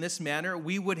things in this manner,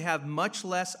 we would have much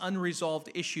less unresolved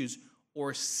issues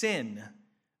or sin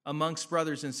amongst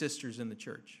brothers and sisters in the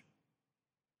church.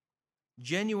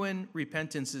 Genuine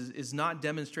repentance is not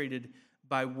demonstrated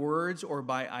by words or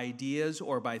by ideas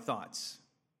or by thoughts,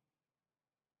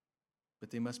 but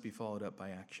they must be followed up by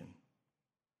action.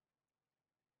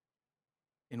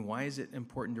 And why is it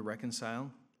important to reconcile?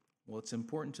 Well, it's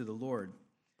important to the Lord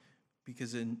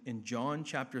because in John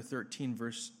chapter 13,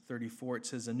 verse 34, it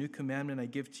says, A new commandment I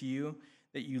give to you,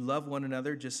 that you love one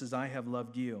another just as I have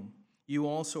loved you. You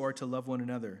also are to love one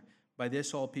another. By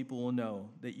this all people will know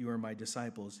that you are my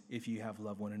disciples if you have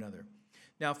loved one another.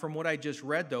 Now, from what I just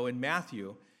read, though, in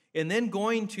Matthew, and then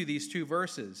going to these two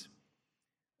verses,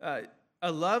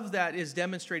 a love that is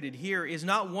demonstrated here is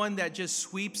not one that just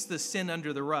sweeps the sin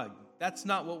under the rug. That's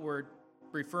not what we're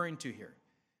referring to here.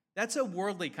 That's a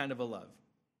worldly kind of a love.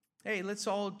 Hey, let's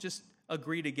all just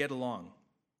agree to get along,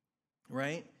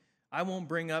 right? I won't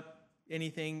bring up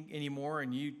anything anymore,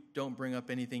 and you don't bring up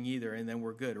anything either, and then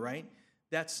we're good, right?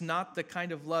 That's not the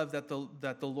kind of love that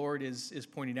the Lord is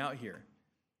pointing out here.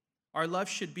 Our love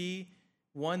should be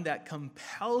one that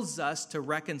compels us to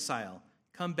reconcile,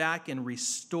 come back and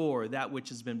restore that which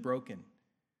has been broken,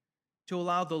 to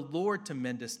allow the Lord to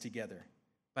mend us together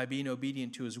by being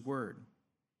obedient to his word.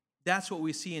 That's what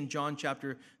we see in John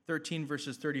chapter 13,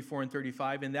 verses 34 and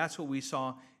 35, and that's what we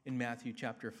saw in Matthew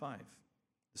chapter 5,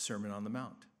 the Sermon on the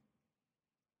Mount.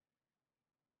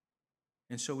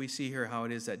 And so we see here how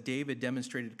it is that David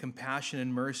demonstrated compassion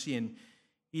and mercy, and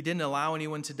he didn't allow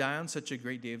anyone to die on such a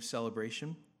great day of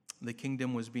celebration. The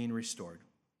kingdom was being restored.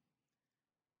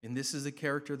 And this is the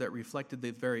character that reflected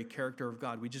the very character of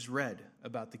God. We just read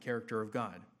about the character of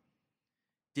God.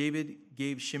 David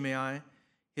gave Shimei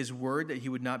his word that he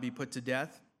would not be put to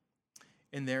death.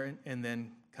 And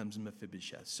then comes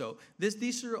Mephibosheth. So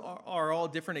these are all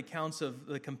different accounts of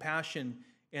the compassion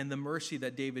and the mercy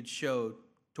that David showed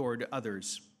toward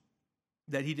others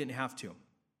that he didn't have to.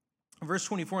 Verse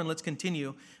 24, and let's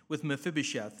continue with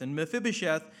Mephibosheth. And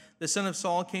Mephibosheth, the son of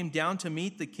Saul, came down to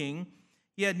meet the king.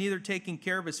 He had neither taken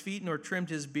care of his feet, nor trimmed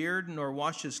his beard, nor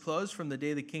washed his clothes from the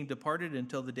day the king departed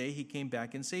until the day he came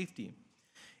back in safety.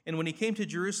 And when he came to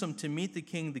Jerusalem to meet the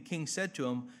king said to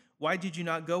him, "Why did you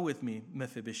not go with me,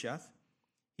 Mephibosheth?"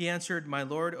 He answered, "My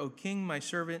lord, O king, my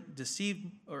servant deceived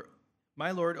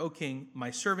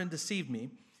me.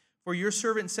 For your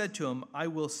servant said to him, I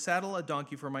will saddle a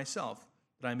donkey for myself,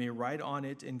 that I may ride on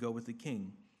it and go with the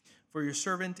king. For your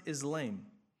servant is lame.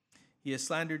 He has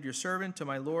slandered your servant to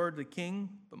my lord the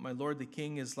king, but my lord the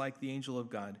king is like the angel of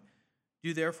God.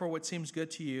 Do therefore what seems good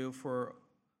to you, for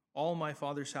all my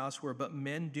father's house were but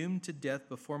men doomed to death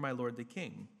before my lord the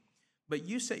king. But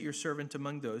you set your servant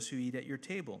among those who eat at your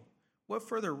table. What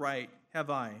further right have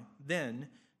I, then,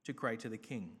 to cry to the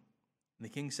king?" And the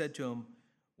king said to him,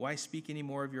 "Why speak any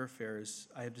more of your affairs?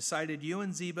 I have decided you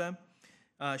and Ziba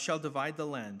shall divide the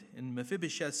land." And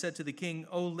Mephibosheth said to the king,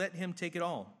 "Oh, let him take it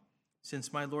all,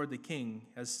 since my lord the king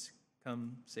has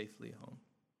come safely home."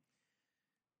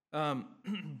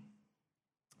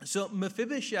 So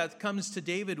Mephibosheth comes to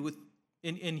David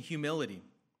in humility.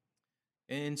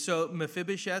 And so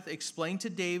Mephibosheth explained to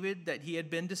David that he had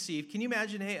been deceived. Can you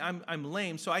imagine, hey, I'm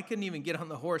lame, so I couldn't even get on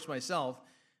the horse myself.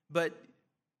 But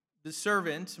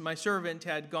my servant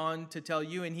had gone to tell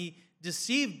you, and he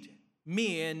deceived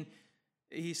me, and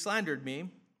he slandered me.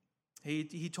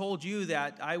 He told you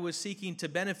that I was seeking to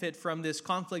benefit from this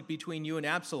conflict between you and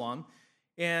Absalom,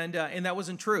 and that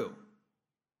wasn't true.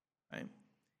 Right?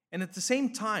 And at the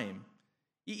same time,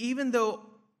 even though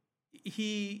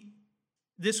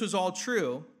this was all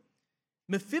true,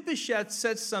 Mephibosheth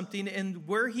said something, and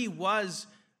where he was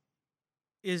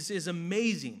is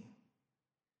amazing.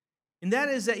 And that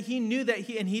is that he knew that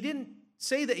he didn't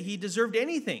say that he deserved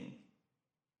anything.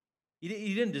 He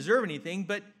didn't deserve anything,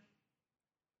 but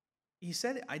he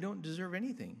said, "I don't deserve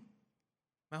anything.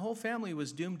 My whole family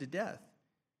was doomed to death.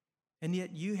 And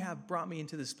yet you have brought me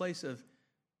into this place of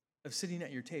sitting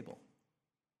at your table."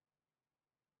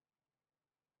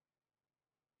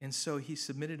 And so he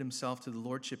submitted himself to the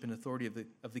lordship and authority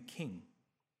of the king,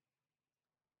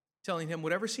 telling him,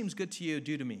 "Whatever seems good to you,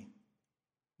 do to me.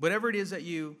 Whatever it is that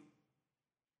you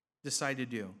decide to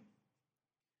do."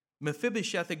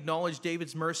 Mephibosheth acknowledged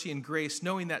David's mercy and grace,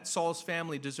 knowing that Saul's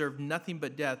family deserved nothing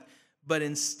but death, but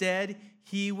instead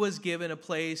he was given a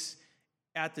place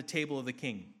at the table of the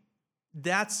king.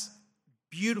 That's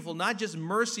beautiful, not just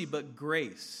mercy, but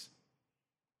grace.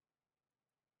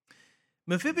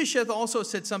 Mephibosheth also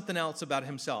said something else about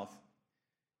himself.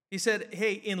 He said,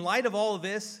 "Hey, in light of all of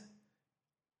this,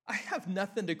 I have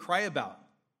nothing to cry about.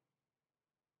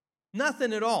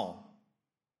 Nothing at all.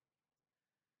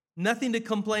 Nothing to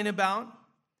complain about.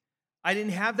 I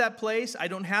didn't have that place. I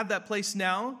don't have that place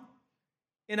now.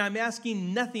 And I'm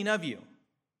asking nothing of you.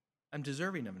 I'm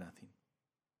deserving of nothing."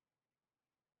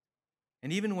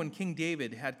 And even when King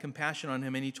David had compassion on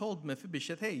him and he told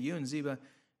Mephibosheth, "Hey, you and Ziba,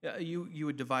 you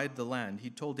would divide the land." He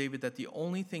told David that the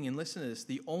only thing, and listen to this,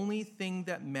 the only thing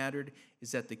that mattered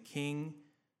is that the king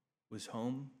was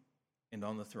home and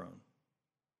on the throne.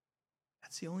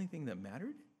 That's the only thing that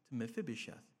mattered to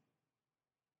Mephibosheth.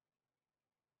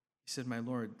 He said, "My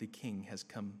lord, the king has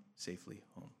come safely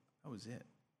home." That was it.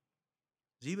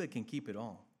 Ziba can keep it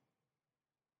all.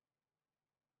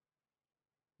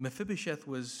 Mephibosheth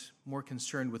was more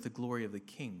concerned with the glory of the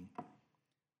king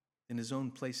than his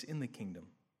own place in the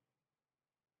kingdom.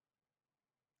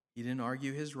 He didn't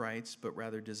argue his rights, but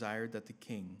rather desired that the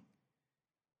king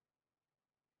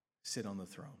sit on the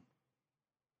throne.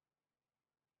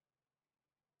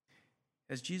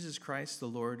 As Jesus Christ, the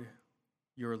Lord,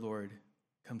 your Lord,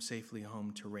 comes safely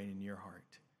home to reign in your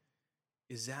heart,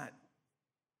 is that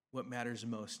what matters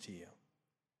most to you?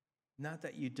 Not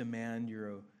that you demand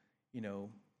your,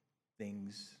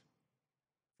 things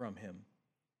from him.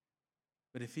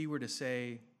 But if he were to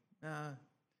say,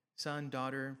 "Son,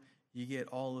 daughter, you get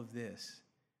all of this,"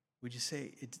 would you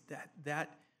say, "It's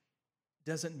that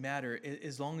doesn't matter.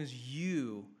 As long as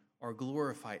you are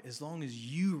glorified, as long as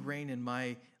you reign in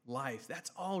my life,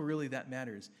 that's all really that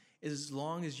matters. As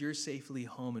long as you're safely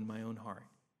home in my own heart,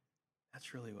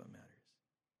 that's really what matters.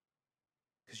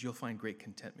 Because you'll find great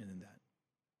contentment in that.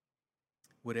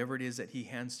 Whatever it is that he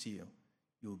hands to you,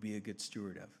 you will be a good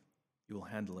steward of. You will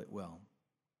handle it well.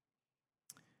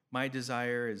 My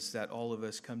desire is that all of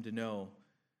us come to know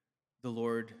the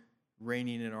Lord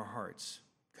reigning in our hearts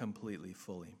completely,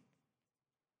 fully.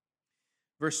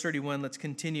 Verse 31, let's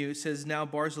continue. It says, Now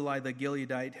Barzillai the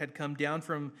Gileadite had come down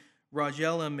from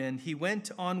Rogelim, and he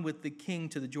went on with the king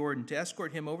to the Jordan to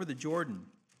escort him over the Jordan.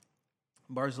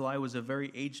 Barzillai was a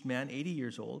very aged man, 80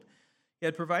 years old. He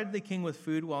had provided the king with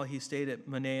food while he stayed at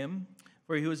Mahanaim,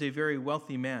 for he was a very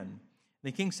wealthy man.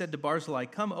 The king said to Barzillai,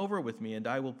 Come over with me, and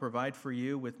I will provide for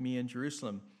you with me in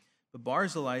Jerusalem. But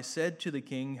Barzillai said to the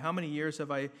king, How many years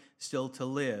have I still to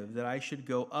live, that I should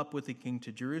go up with the king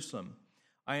to Jerusalem?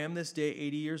 I am this day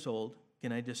 80 years old.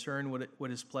 Can I discern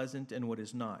what is pleasant and what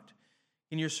is not?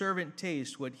 Can your servant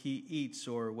taste what he eats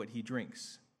or what he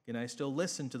drinks? Can I still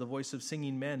listen to the voice of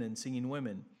singing men and singing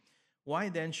women? Why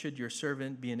then should your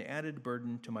servant be an added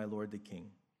burden to my lord the king?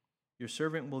 Your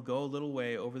servant will go a little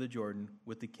way over the Jordan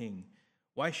with the king.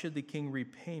 Why should the king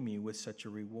repay me with such a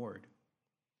reward?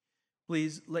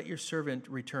 Please let your servant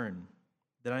return,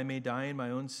 that I may die in my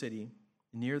own city,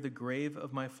 near the grave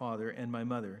of my father and my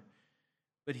mother.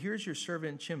 But here's your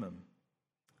servant Chimham.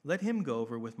 Let him go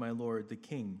over with my lord the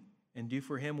king, and do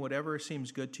for him whatever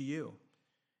seems good to you.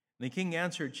 And the king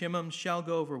answered, Chimham shall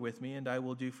go over with me, and I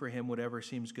will do for him whatever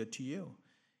seems good to you.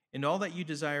 And all that you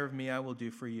desire of me I will do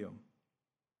for you.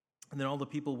 And then all the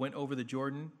people went over the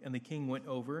Jordan, and the king went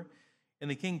over. And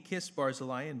the king kissed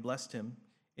Barzillai and blessed him,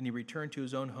 and he returned to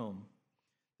his own home.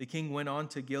 The king went on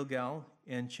to Gilgal,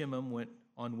 and Chimham went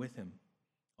on with him.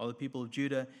 All the people of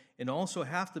Judah and also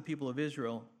half the people of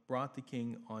Israel brought the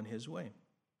king on his way.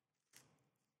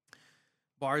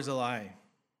 Barzillai.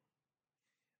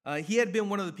 He had been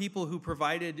one of the people who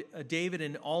provided David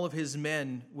and all of his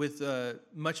men with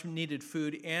much needed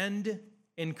food and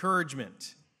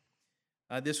encouragement.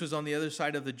 This was on the other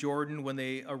side of the Jordan when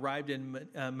they arrived in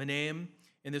Mahanaim,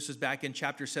 and this was back in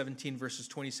chapter 17, verses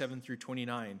 27 through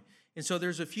 29. And so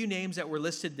there's a few names that were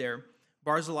listed there.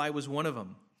 Barzillai was one of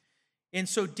them. And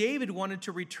so David wanted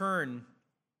to return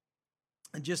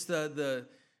just the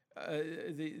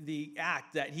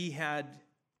act that he had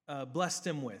blessed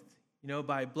him with,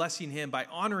 by blessing him, by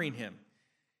honoring him.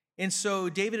 And so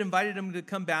David invited him to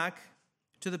come back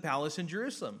to the palace in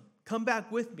Jerusalem. Come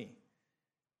back with me.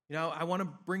 I want to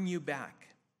bring you back.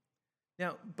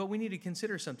 Now, but we need to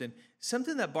consider something.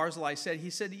 Something that Barzillai said, he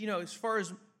said, as far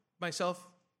as myself,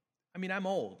 I'm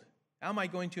old. How am I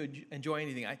going to enjoy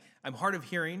anything? I'm hard of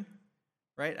hearing,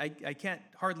 right? I can't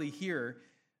hardly hear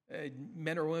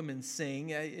men or women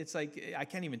sing. It's like I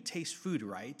can't even taste food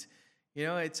right.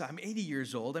 I'm 80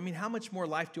 years old. How much more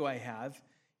life do I have?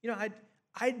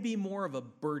 I'd be more of a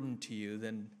burden to you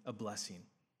than a blessing.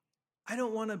 I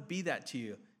don't want to be that to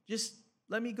you. Just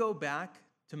let me go back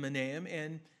to Mahanaim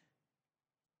and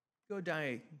go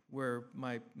die where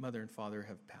my mother and father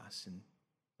have passed, and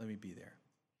let me be there.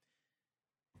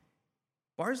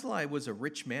 Barzillai was a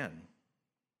rich man,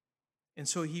 and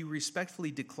so he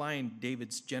respectfully declined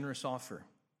David's generous offer.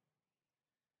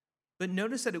 But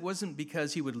notice that it wasn't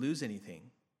because he would lose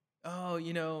anything.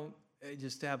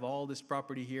 Just to have all this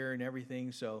property here and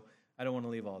everything, so I don't want to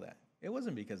leave all that. It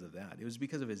wasn't because of that. It was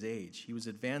because of his age. He was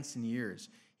advanced in years.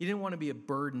 He didn't want to be a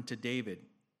burden to David.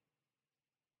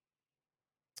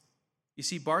 You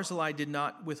see, Barzillai did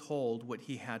not withhold what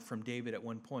he had from David at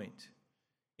one point.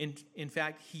 In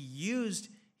fact, he used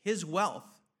his wealth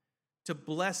to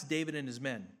bless David and his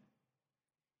men.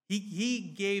 He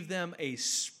gave them a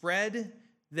spread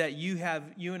that you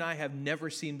and I have never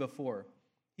seen before.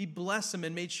 He blessed them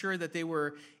and made sure that they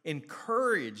were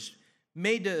encouraged,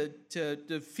 made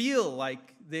to feel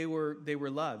like they were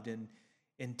loved,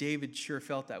 and David sure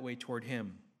felt that way toward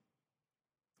him.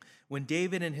 When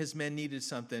David and his men needed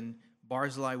something,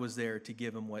 Barzillai was there to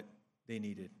give them what they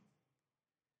needed.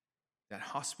 That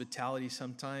hospitality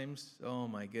sometimes, oh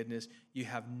my goodness, you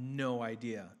have no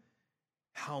idea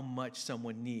how much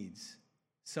someone needs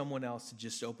someone else to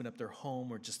just open up their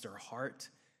home or just their heart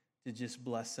to just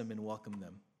bless them and welcome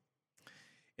them.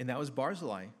 And that was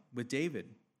Barzillai with David.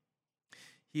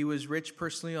 He was rich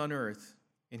personally on earth,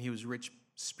 and he was rich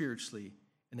spiritually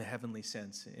in a heavenly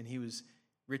sense. And he was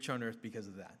rich on earth because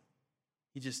of that.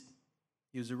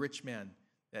 He was a rich man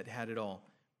that had it all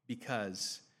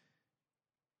because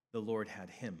the Lord had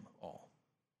him all.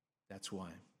 That's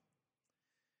why.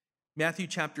 Matthew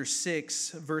chapter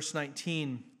 6, verse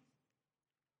 19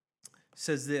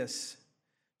 says this: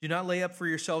 "Do not lay up for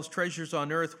yourselves treasures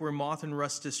on earth where moth and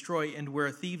rust destroy and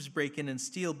where thieves break in and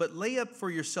steal, but lay up for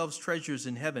yourselves treasures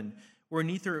in heaven where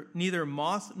neither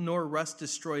moth nor rust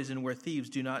destroys and where thieves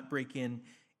do not break in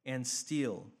and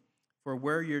steal. For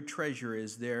where your treasure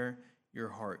is, there your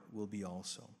heart will be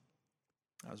also."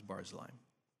 That was Barzillai.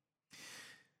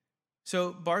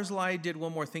 So Barzillai did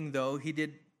one more thing, though. He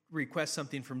did request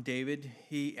something from David.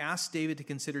 He asked David to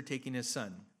consider taking his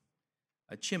son,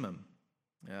 Chimham.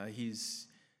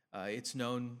 It's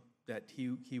known that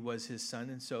he was his son,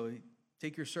 and so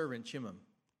take your servant, Chimham.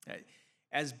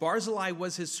 As Barzillai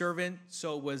was his servant,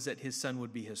 so it was that his son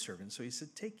would be his servant. So he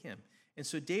said, take him. And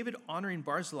so David, honoring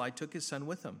Barzillai, took his son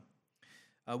with him.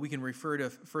 We can refer to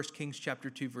 1 Kings chapter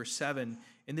 2, verse 7,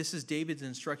 and this is David's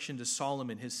instruction to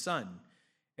Solomon, his son.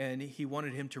 And he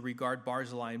wanted him to regard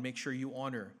Barzillai and make sure you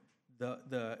honor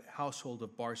the household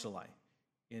of Barzillai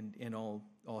and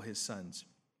all his sons.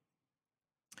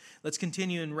 Let's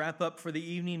continue and wrap up for the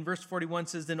evening. Verse 41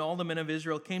 says, "Then all the men of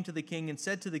Israel came to the king and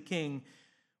said to the king,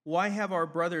 'Why have our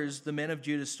brothers, the men of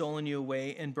Judah, stolen you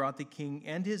away and brought the king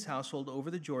and his household over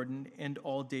the Jordan and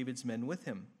all David's men with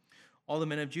him?' All the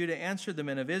men of Judah answered the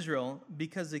men of Israel,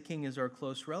 'Because the king is our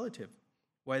close relative.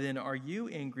 Why then are you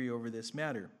angry over this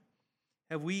matter?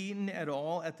 Have we eaten at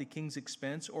all at the king's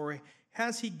expense, or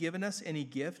has he given us any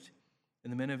gift?'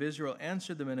 And the men of Israel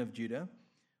answered the men of Judah,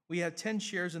 'We have 10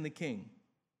 shares in the king,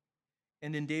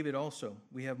 and in David also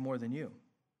we have more than you.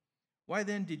 Why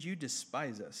then did you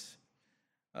despise us?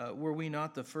 Were we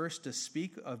not the first to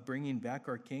speak of bringing back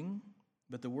our king?'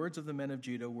 But the words of the men of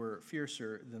Judah were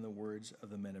fiercer than the words of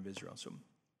the men of Israel." So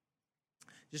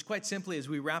just quite simply, as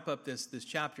we wrap up this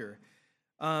chapter,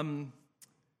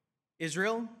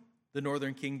 Israel, the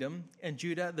northern kingdom, and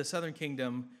Judah, the southern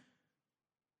kingdom,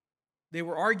 they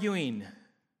were arguing.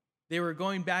 They were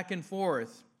going back and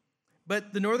forth.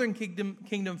 But the northern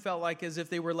kingdom felt like as if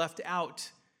they were left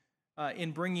out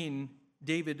in bringing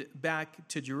David back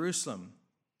to Jerusalem.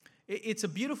 It's a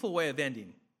beautiful way of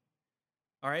ending,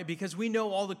 all right, because we know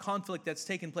all the conflict that's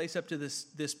taken place up to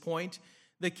this point.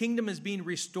 The kingdom is being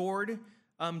restored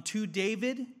to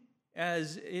David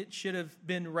as it should have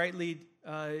been rightly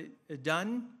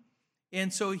done.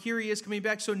 And so here he is coming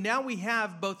back. So now we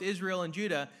have both Israel and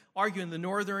Judah arguing, the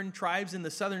northern tribes and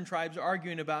the southern tribes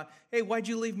arguing about, hey, why'd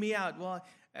you leave me out? Well,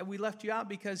 we left you out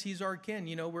because he's our kin,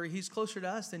 where he's closer to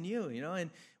us than you,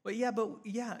 and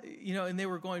and they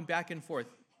were going back and forth.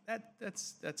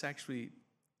 That's actually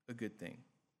a good thing,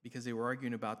 because they were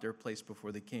arguing about their place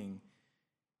before the king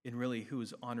and really who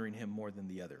was honoring him more than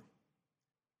the other.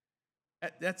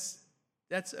 That's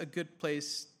a good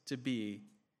place to be.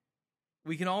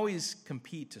 We can always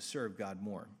compete to serve God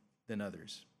more than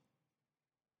others,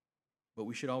 but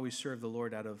we should always serve the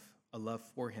Lord out of a love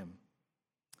for him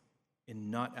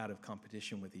and not out of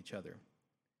competition with each other.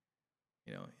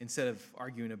 Instead of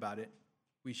arguing about it,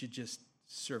 we should just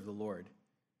serve the Lord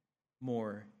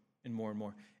more and more and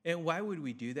more. And why would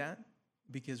we do that?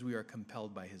 Because we are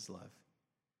compelled by his love.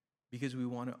 Because we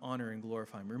want to honor and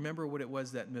glorify him. Remember what it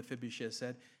was that Mephibosheth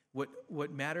said?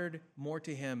 What mattered more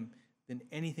to him than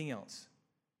anything else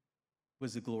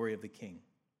was the glory of the king.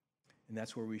 And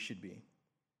that's where we should be.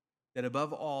 That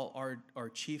above all, our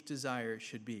chief desire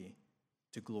should be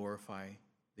to glorify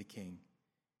the king.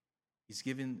 He's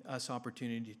given us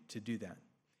opportunity to do that.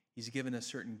 He's given us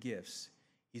certain gifts.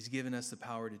 He's given us the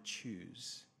power to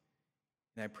choose.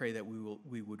 And I pray that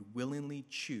we would willingly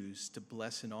choose to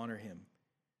bless and honor him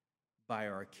by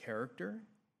our character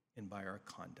and by our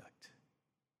conduct.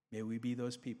 May we be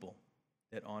those people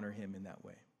that honor him in that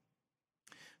way.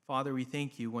 Father, we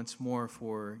thank you once more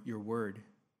for your word.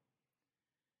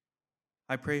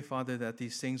 I pray, Father, that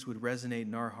these things would resonate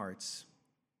in our hearts,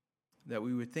 that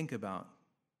we would think about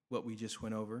what we just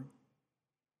went over,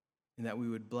 and that we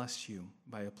would bless you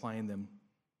by applying them,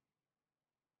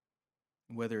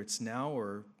 whether it's now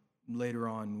or later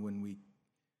on when we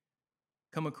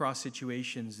come across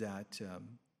situations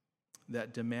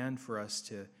that demand for us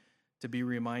to be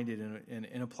reminded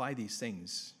and apply these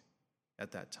things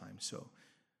at that time. So,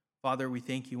 Father, we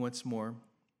thank you once more.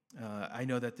 I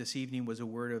know that this evening was a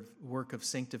work of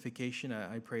sanctification.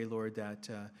 I pray, Lord, that,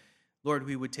 Lord,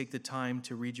 we would take the time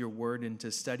to read your word and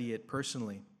to study it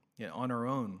personally, on our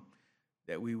own,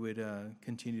 that we would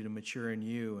continue to mature in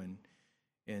you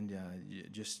and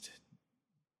just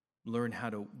learn how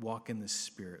to walk in the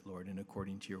Spirit, Lord, and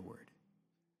according to your word.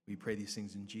 We pray these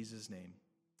things in Jesus' name.